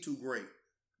way too great.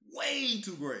 Way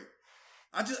too great.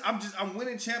 I'm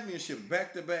winning championships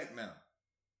back to back now.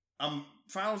 I'm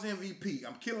Finals MVP.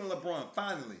 I'm killing LeBron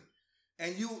finally.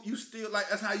 And you still like,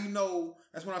 that's how you know.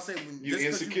 That's when I say when you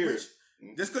insecure.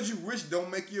 Just because you rich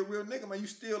don't make you a real nigga, man. You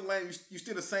still lame. You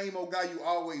still the same old guy you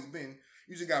always been.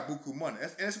 You just got buku money.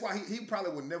 That's why he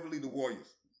probably would never leave the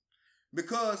Warriors.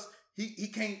 Because he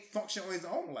can't function on his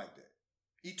own like that.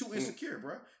 He too insecure,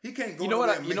 bro. He can't go. You know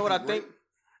what I think?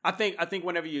 I think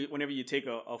whenever you take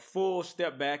a full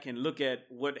step back and look at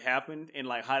what happened and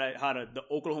like how the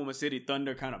Oklahoma City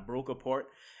Thunder kind of broke apart,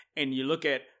 and you look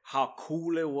at how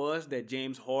cool it was that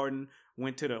James Harden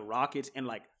went to the Rockets and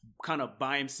like kind of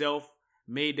by himself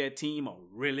made that team a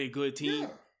really good team. Yeah.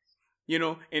 You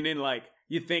know, and then like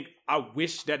you think, I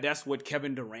wish that's what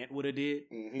Kevin Durant would have did.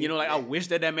 Mm-hmm. You know, like I wish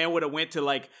that man would have went to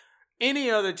like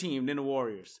any other team than the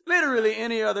Warriors. Literally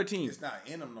any other team. It's not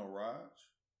in them, no, Raj.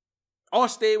 Or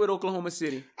stay with Oklahoma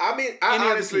City. I mean,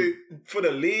 honestly, for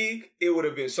the league, it would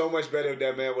have been so much better if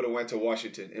that man would have went to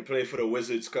Washington and played for the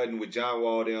Wizards, cutting with John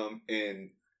Wall them, and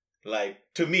like,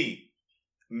 to me,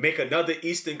 make another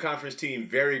Eastern Conference team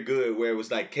very good, where it was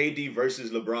like KD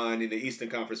versus LeBron in the Eastern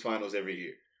Conference Finals every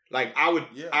year. Like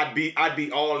I'd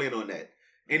be all in on that,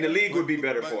 and the league would be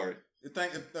better for it. The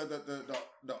thing,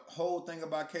 the whole thing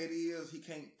about KD is he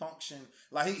can't function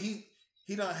like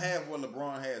he don't have what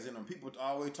LeBron has in him. People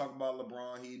always talk about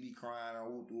LeBron. He'd be crying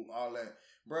or all that.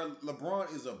 Bro,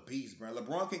 LeBron is a beast, bro.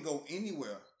 LeBron can go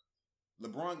anywhere.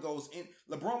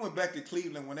 LeBron went back to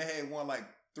Cleveland when they had won like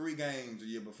 3 games the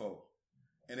year before,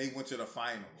 and they went to the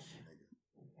finals.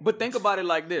 But think about it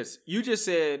like this: you just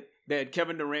said that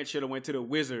Kevin Durant should have went to the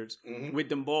Wizards with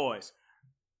them boys.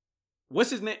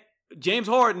 What's his name? James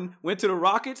Harden went to the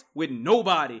Rockets with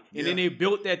nobody, and then they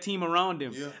built that team around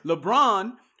him. Yeah.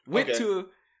 LeBron went to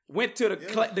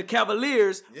the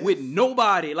Cavaliers with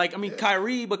nobody. Like, I mean,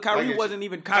 Kyrie, but Kyrie wasn't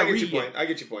even Kyrie yet. I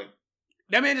get your point.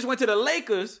 That man just went to the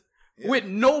Lakers with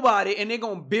nobody, and they're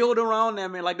going to build around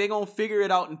that man. Like, they're going to figure it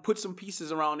out and put some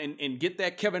pieces around and get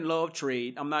that Kevin Love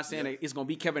trade. I'm not saying that it's going to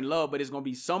be Kevin Love, but it's going to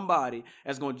be somebody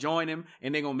that's going to join him,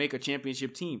 and they're going to make a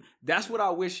championship team. That's what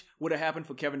I wish would have happened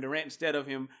for Kevin Durant instead of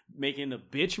him making the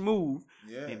bitch move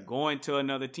and going to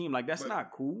another team. Like, that's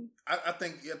not cool. I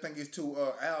think it's too.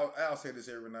 Al say this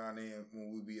every now and then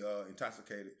when we be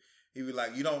intoxicated. He be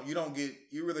like, you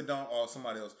really don't, or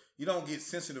somebody else, you don't get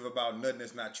sensitive about nothing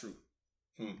that's not true.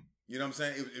 You know what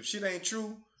I'm saying? If shit ain't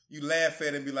true, you laugh at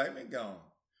it and be like, man, gone.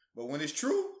 But when it's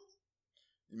true,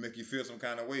 it make you feel some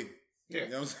kind of way. Yeah. You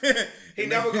know what I'm saying? He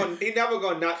never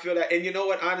gonna not feel that. And you know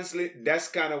what? Honestly, that's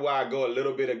kind of why I go a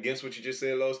little bit against what you just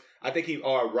said, Los. I think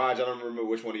Raj, I don't remember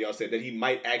which one of y'all said that he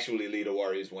might actually lead the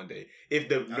Warriors one day. If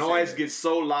the noise gets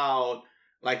so loud,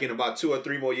 like in about 2 or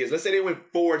 3 more years, let's say they win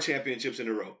 4 championships in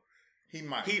a row. He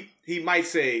might. He might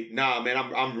say, "Nah, man,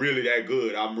 I'm really that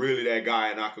good. I'm really that guy,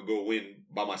 and I could go win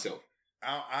by myself."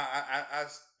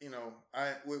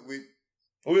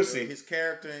 We'll see his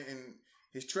character and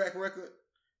his track record.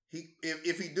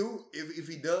 If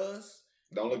he does,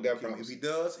 don't look that promising. If he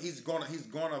does, it's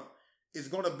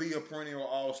gonna be a perennial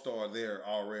all-star there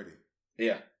already. Yeah, you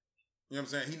know what I'm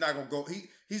saying. He's not gonna go.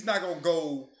 He's not gonna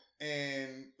go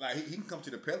and like he can come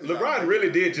to the Pelicans. LeBron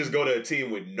really did just go to a team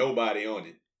with nobody on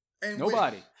it. And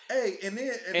nobody. And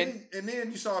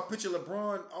then you saw a picture of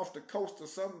LeBron off the coast or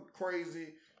something crazy,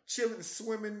 chilling,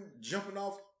 swimming, jumping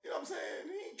off. You know what I'm saying?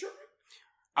 He ain't tripping.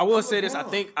 I will say this. I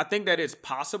think that it's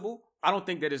possible. I don't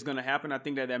think that it's going to happen. I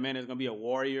think that man is going to be a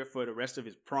Warrior for the rest of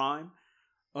his prime.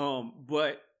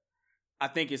 But I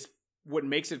think it's what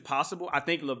makes it possible. I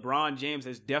think LeBron James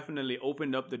has definitely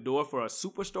opened up the door for a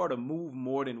superstar to move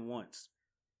more than once.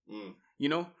 You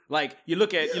know, like you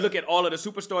look at all of the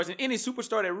superstars, and any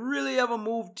superstar that really ever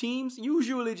moved teams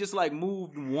usually just like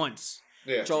moved once.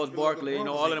 Yeah. Charles Barkley,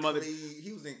 all of them other.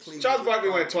 He was in Cleveland. Charles Barkley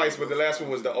went twice, but the last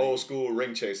one was the old school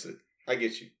ring chaser. I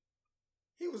get you.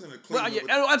 He was in the Cleveland.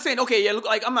 Well, I'm saying, okay, yeah. Look,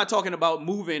 like I'm not talking about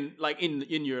moving like in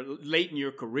your late in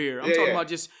your career. I'm talking about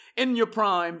just in your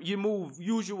prime. You move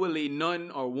usually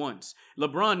none or once.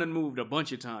 LeBron done moved a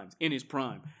bunch of times in his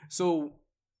prime, so.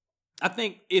 I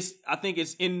think it's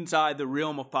inside the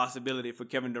realm of possibility for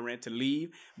Kevin Durant to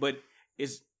leave, but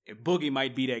Boogie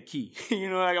might be that key. You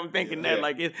know, like I'm thinking that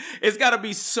like it's got to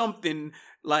be something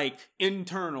like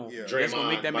internal that's gonna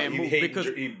make that man move because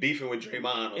he beefing with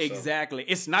Draymond. Or exactly,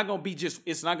 something. It's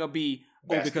not gonna be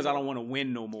because I don't want to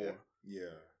win no more. Yeah,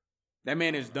 that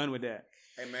man is done with that.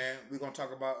 Hey man, we gonna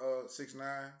talk about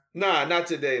 6ix9ine? Nah, not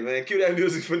today, man. Cue that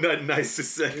music for nothing nice to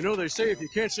say. You know they say if you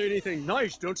can't say anything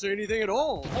nice, don't say anything at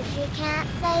all. If you can't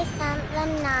say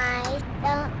something nice,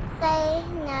 don't say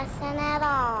nothing at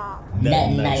all.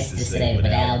 Nothing nice to say,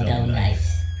 but Aldo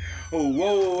nice. Oh,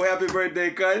 whoa, happy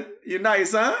birthday, cuz. You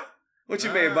nice, huh? What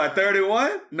you made, about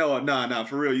 31? No,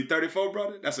 for real. You 34,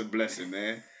 brother? That's a blessing,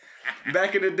 man.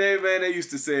 Back in the day, man, they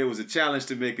used to say it was a challenge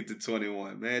to make it to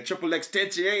 21, man. Triple X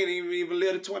Tenchi ain't even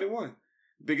lived to 21.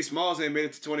 Biggie Smalls ain't made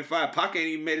it to 25. Pac ain't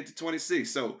even made it to 26.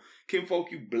 So, Kim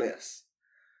Folk, you blessed.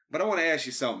 But I want to ask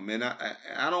you something, man.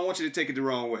 I don't want you to take it the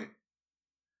wrong way.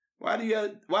 Why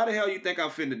the hell you think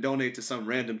I'm finna donate to some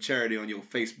random charity on your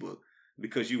Facebook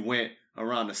because you went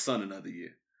around the sun another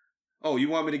year? Oh, you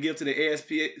want me to give to the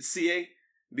ASPCA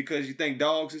because you think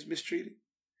dogs is mistreated?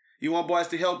 You want boys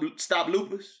to help stop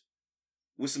lupus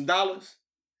with some dollars?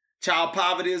 Child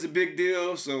poverty is a big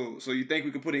deal, so you think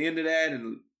we can put an end to that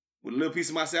and with a little piece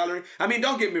of my salary? I mean,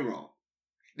 don't get me wrong.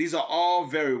 These are all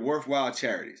very worthwhile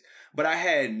charities. But I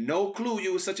had no clue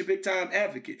you were such a big time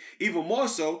advocate. Even more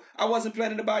so, I wasn't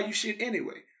planning to buy you shit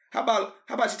anyway. How about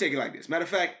you take it like this? Matter of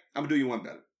fact, I'm gonna do you one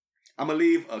better. I'm gonna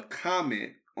leave a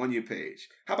comment on your page.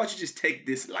 How about you just take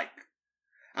this like?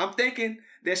 I'm thinking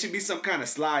there should be some kind of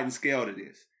sliding scale to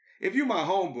this. If you're my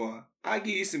homeboy, I'll give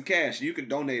you some cash and you can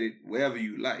donate it wherever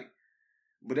you like.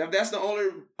 But if that's the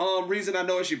only reason I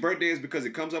know it's your birthday is because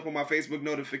it comes up on my Facebook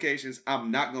notifications,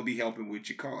 I'm not going to be helping with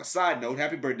your cause. Side note,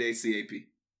 happy birthday, CAP.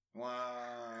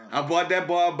 Wow. I bought that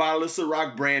boy a bottle of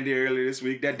Ciroc brandy earlier this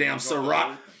week. That damn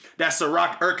Ciroc. That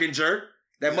Ciroc Erkinger.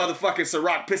 That motherfucking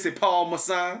Ciroc Pissy Paul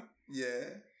Masson. Yeah.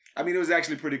 I mean, it was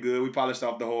actually pretty good. We polished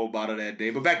off the whole bottle that day.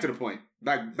 But back to the point.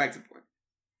 Back to the point.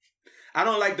 I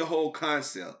don't like the whole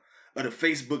concept of the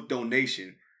Facebook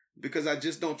donation because I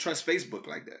just don't trust Facebook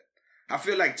like that. I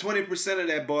feel like 20% of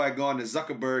that boy gone to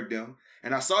Zuckerberg them.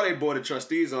 And I saw their board of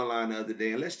trustees online the other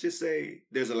day. And let's just say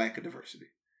there's a lack of diversity.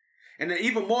 And then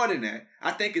even more than that,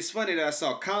 I think it's funny that I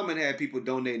saw Common had people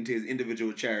donating to his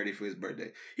individual charity for his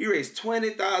birthday. He raised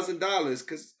 $20,000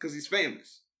 because he's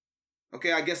famous.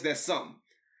 Okay, I guess that's something.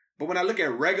 But when I look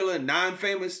at regular,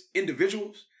 non-famous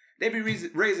individuals, they be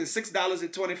raising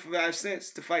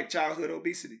 $6.25 to fight childhood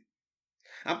obesity.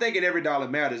 I'm thinking every dollar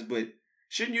matters, but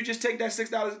shouldn't you just take that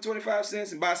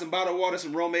 $6.25 and buy some bottled water,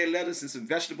 some romaine lettuce, and some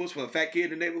vegetables for a fat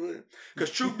kid in the neighborhood?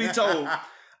 Because truth be told,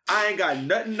 I ain't got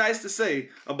nothing nice to say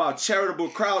about charitable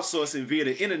crowdsourcing via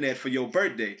the internet for your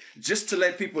birthday, just to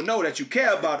let people know that you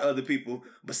care about other people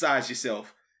besides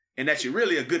yourself and that you're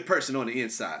really a good person on the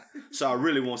inside. So I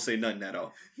really won't say nothing at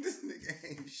all. This nigga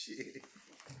ain't shit.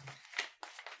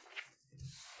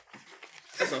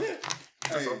 That's all.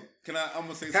 Hey, I'm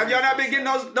gonna say have y'all not been getting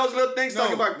those little things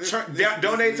talking about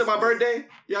donate to my birthday?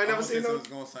 Y'all ain't never seen those? It's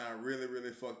gonna sound really,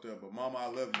 really fucked up, but Mama, I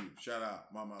love you. Shout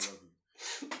out, Mama, I love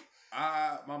you.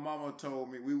 My mama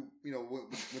told me we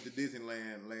went to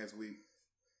Disneyland last week,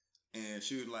 and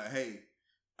she was like, "Hey,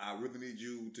 I really need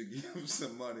you to give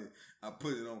some money." I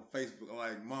put it on Facebook. I'm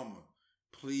like, "Mama,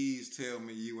 please tell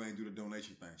me you ain't do the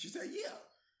donation thing." She said, "Yeah,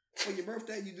 for your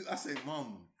birthday you do." I said,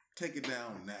 "Mama, take it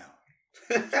down now."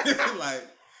 Like,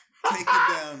 take it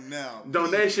down now.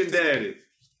 Donation daddy.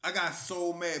 I got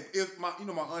so mad. If my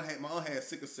aunt had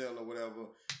sickle cell or whatever,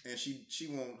 and she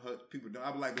won't hurt people. I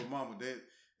was like, "But Mama,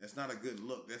 that's not a good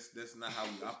look. That's not how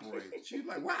we operate." She was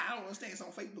like, "Wow, I don't understand. It's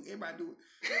on Facebook. Everybody do it."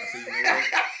 I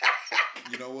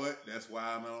said, "You know what? That's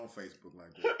why I'm not on Facebook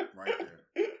like that. Right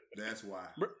there. That's why."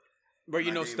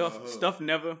 Bro, stuff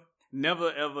never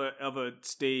ever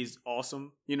stays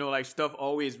awesome. Like stuff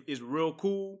always is real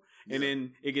cool. And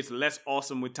then it gets less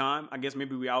awesome with time. I guess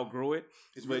maybe we outgrow it.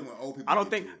 It's really when old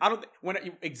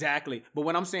people exactly. But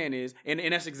what I'm saying is, and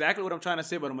that's exactly what I'm trying to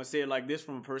say, but I'm going to say it like this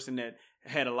from a person that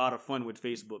had a lot of fun with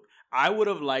Facebook. I would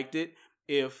have liked it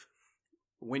if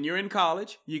when you're in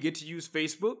college, you get to use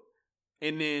Facebook,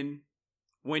 and then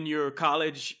when your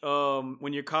college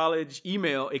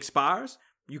email expires,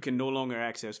 you can no longer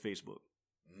access Facebook.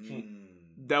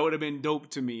 That would have been dope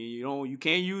to me. You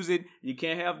can't use it. You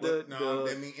can't have that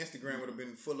means Instagram would have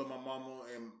been full of my mama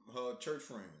and her church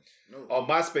friends. No. Or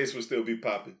MySpace would still be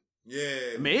popping.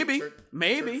 Yeah. Maybe. Church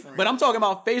But I'm talking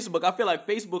about Facebook. I feel like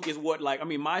Facebook is what,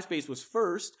 MySpace was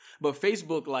first, but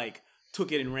Facebook,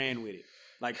 took it and ran with it.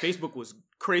 Facebook was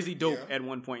crazy dope at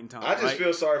one point in time. I just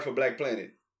feel sorry for Black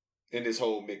Planet in this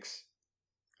whole mix.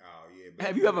 Oh yeah.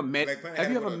 Have you ever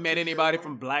met anybody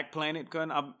from Black Planet?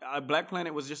 Black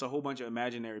Planet was just a whole bunch of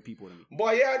imaginary people to me.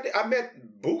 Boy, yeah, I met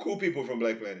buku people from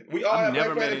Black Planet. We all have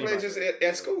Black Planet places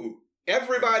at school.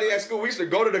 Everybody at school, we used to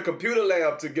go to the computer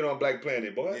lab to get on Black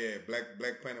Planet, boy. Yeah,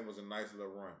 Black Planet was a nice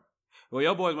little run. Well,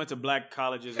 your boys went to black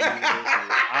colleges and universities.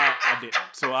 I didn't.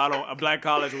 So I don't. A black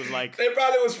college was like they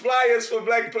probably was flyers for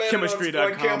Black Planet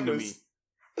chemistry.com to me.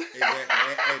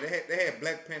 Exactly. They had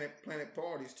Black Planet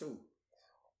parties too.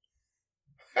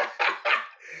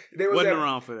 Wasn't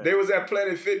around for that. They was at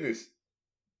Planet Fitness.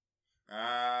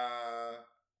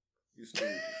 You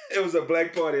stupid. It was a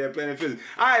black party at Planet Fitness.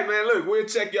 All right, man. Look, we'll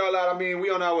check y'all out. I mean,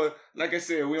 we on our, like I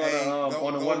said, we on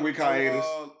a 1 week hiatus.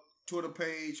 Twitter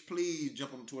page, please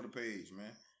jump on the Twitter page,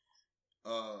 man.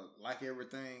 Like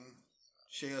everything,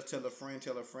 share, tell a friend,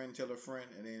 tell a friend, tell a friend,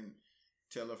 and then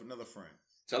tell another friend.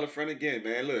 Tell a friend again,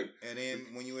 man. Look, and then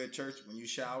when you at church, when you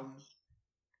shouting,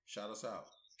 shout us out.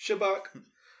 Shabbat.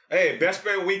 Hey, Best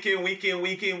Friend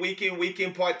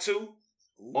Weekend Part 2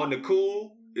 Ooh. On the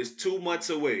cool is 2 months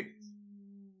away.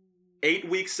 8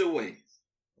 weeks away.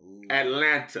 Ooh.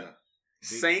 Atlanta.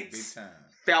 Saints, big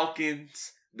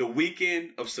Falcons, the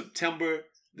weekend of September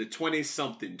the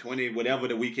 20-something, 20 whatever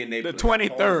the weekend they play. The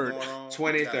 23rd.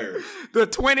 23rd. The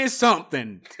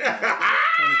 20-something.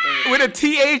 With a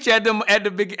TH at the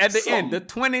end. The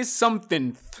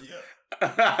 20-something.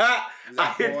 Yeah.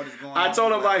 I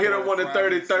told him I hit him on the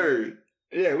 33rd.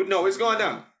 Yeah, no, it's going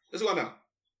down. It's going down.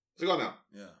 It's going down.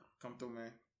 Yeah, come through,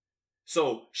 man.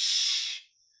 So, shh.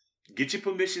 Get your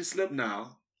permission slip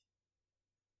now.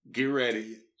 Get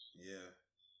ready. Yeah.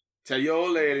 Tell your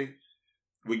old lady.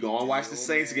 We gonna watch the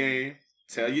Saints game.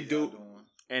 Tell your dude.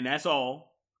 And that's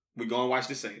all. We gonna watch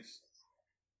the Saints.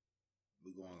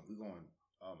 We going.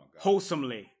 Oh my God.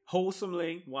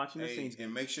 Wholesomely watching the Saints game.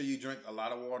 And make sure you drink a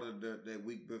lot of water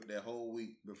that whole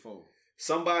week before.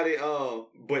 Somebody,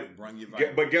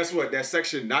 but guess what? That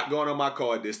section not going on my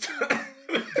card this time.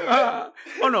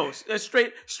 Oh no, that's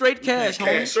straight cash,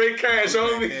 homie. Straight cash,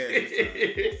 homie.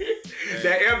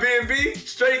 That Airbnb,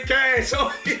 straight cash,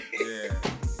 homie. Yeah.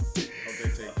 Hope they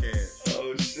take cash.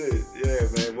 Oh shit, yeah,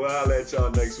 man. Well, I'll let y'all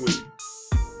next week.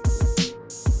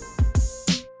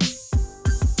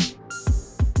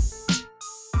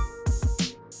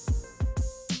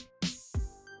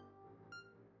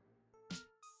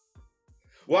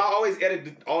 Well, I always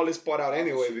edit all this part out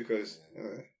anyway because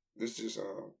this is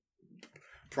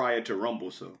prior to Rumble.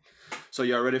 So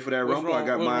y'all ready for that Rumble? I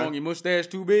got mine. What's wrong? Your mustache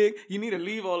too big? You need to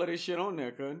leave all of this shit on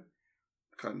there, cuz.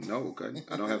 No, cuz.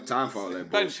 I don't have time for all that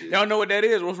bullshit. Y'all know what that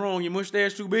is? What's wrong? Your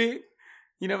mustache too big?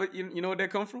 You know what that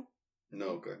come from?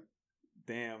 No, cuz.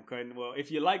 Damn, cuz. Well,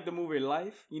 if you like the movie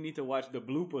Life, you need to watch the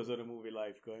bloopers of the movie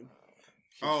Life, cuz.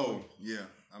 Oh, yeah.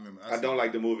 I remember. I don't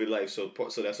like the movie Life, so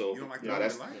that's over. You don't like the movie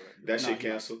Life? That shit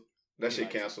canceled. That shit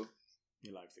canceled. He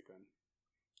likes it, cuz.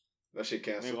 That shit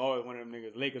canceled. Nigga, always one of them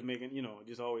niggas. Lakers making,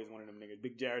 just always one of them niggas.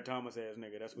 Big Jared Thomas ass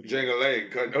nigga. That's what he Jingle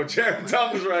leg. No Jared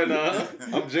Thomas right now, huh?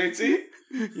 I'm JT?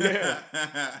 Yeah.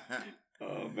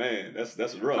 Oh man, that's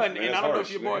rough. And man. That's I don't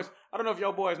harsh, I don't know if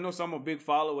y'all boys know, so I'm a big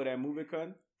follower of that movie,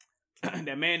 cuz.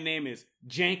 That man name is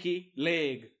Janky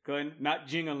Leg, cuz. Not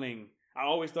Jingling. I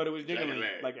always thought it was Jingling,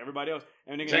 like everybody else.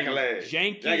 And Janky Leg.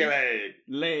 Janky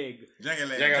Leg. Janky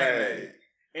Leg.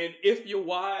 And if you're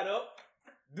wide up,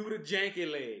 do the Janky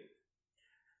Leg.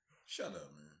 Shut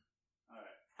up, man. All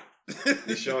right.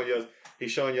 He's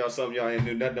showing y'all something y'all ain't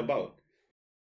knew nothing about.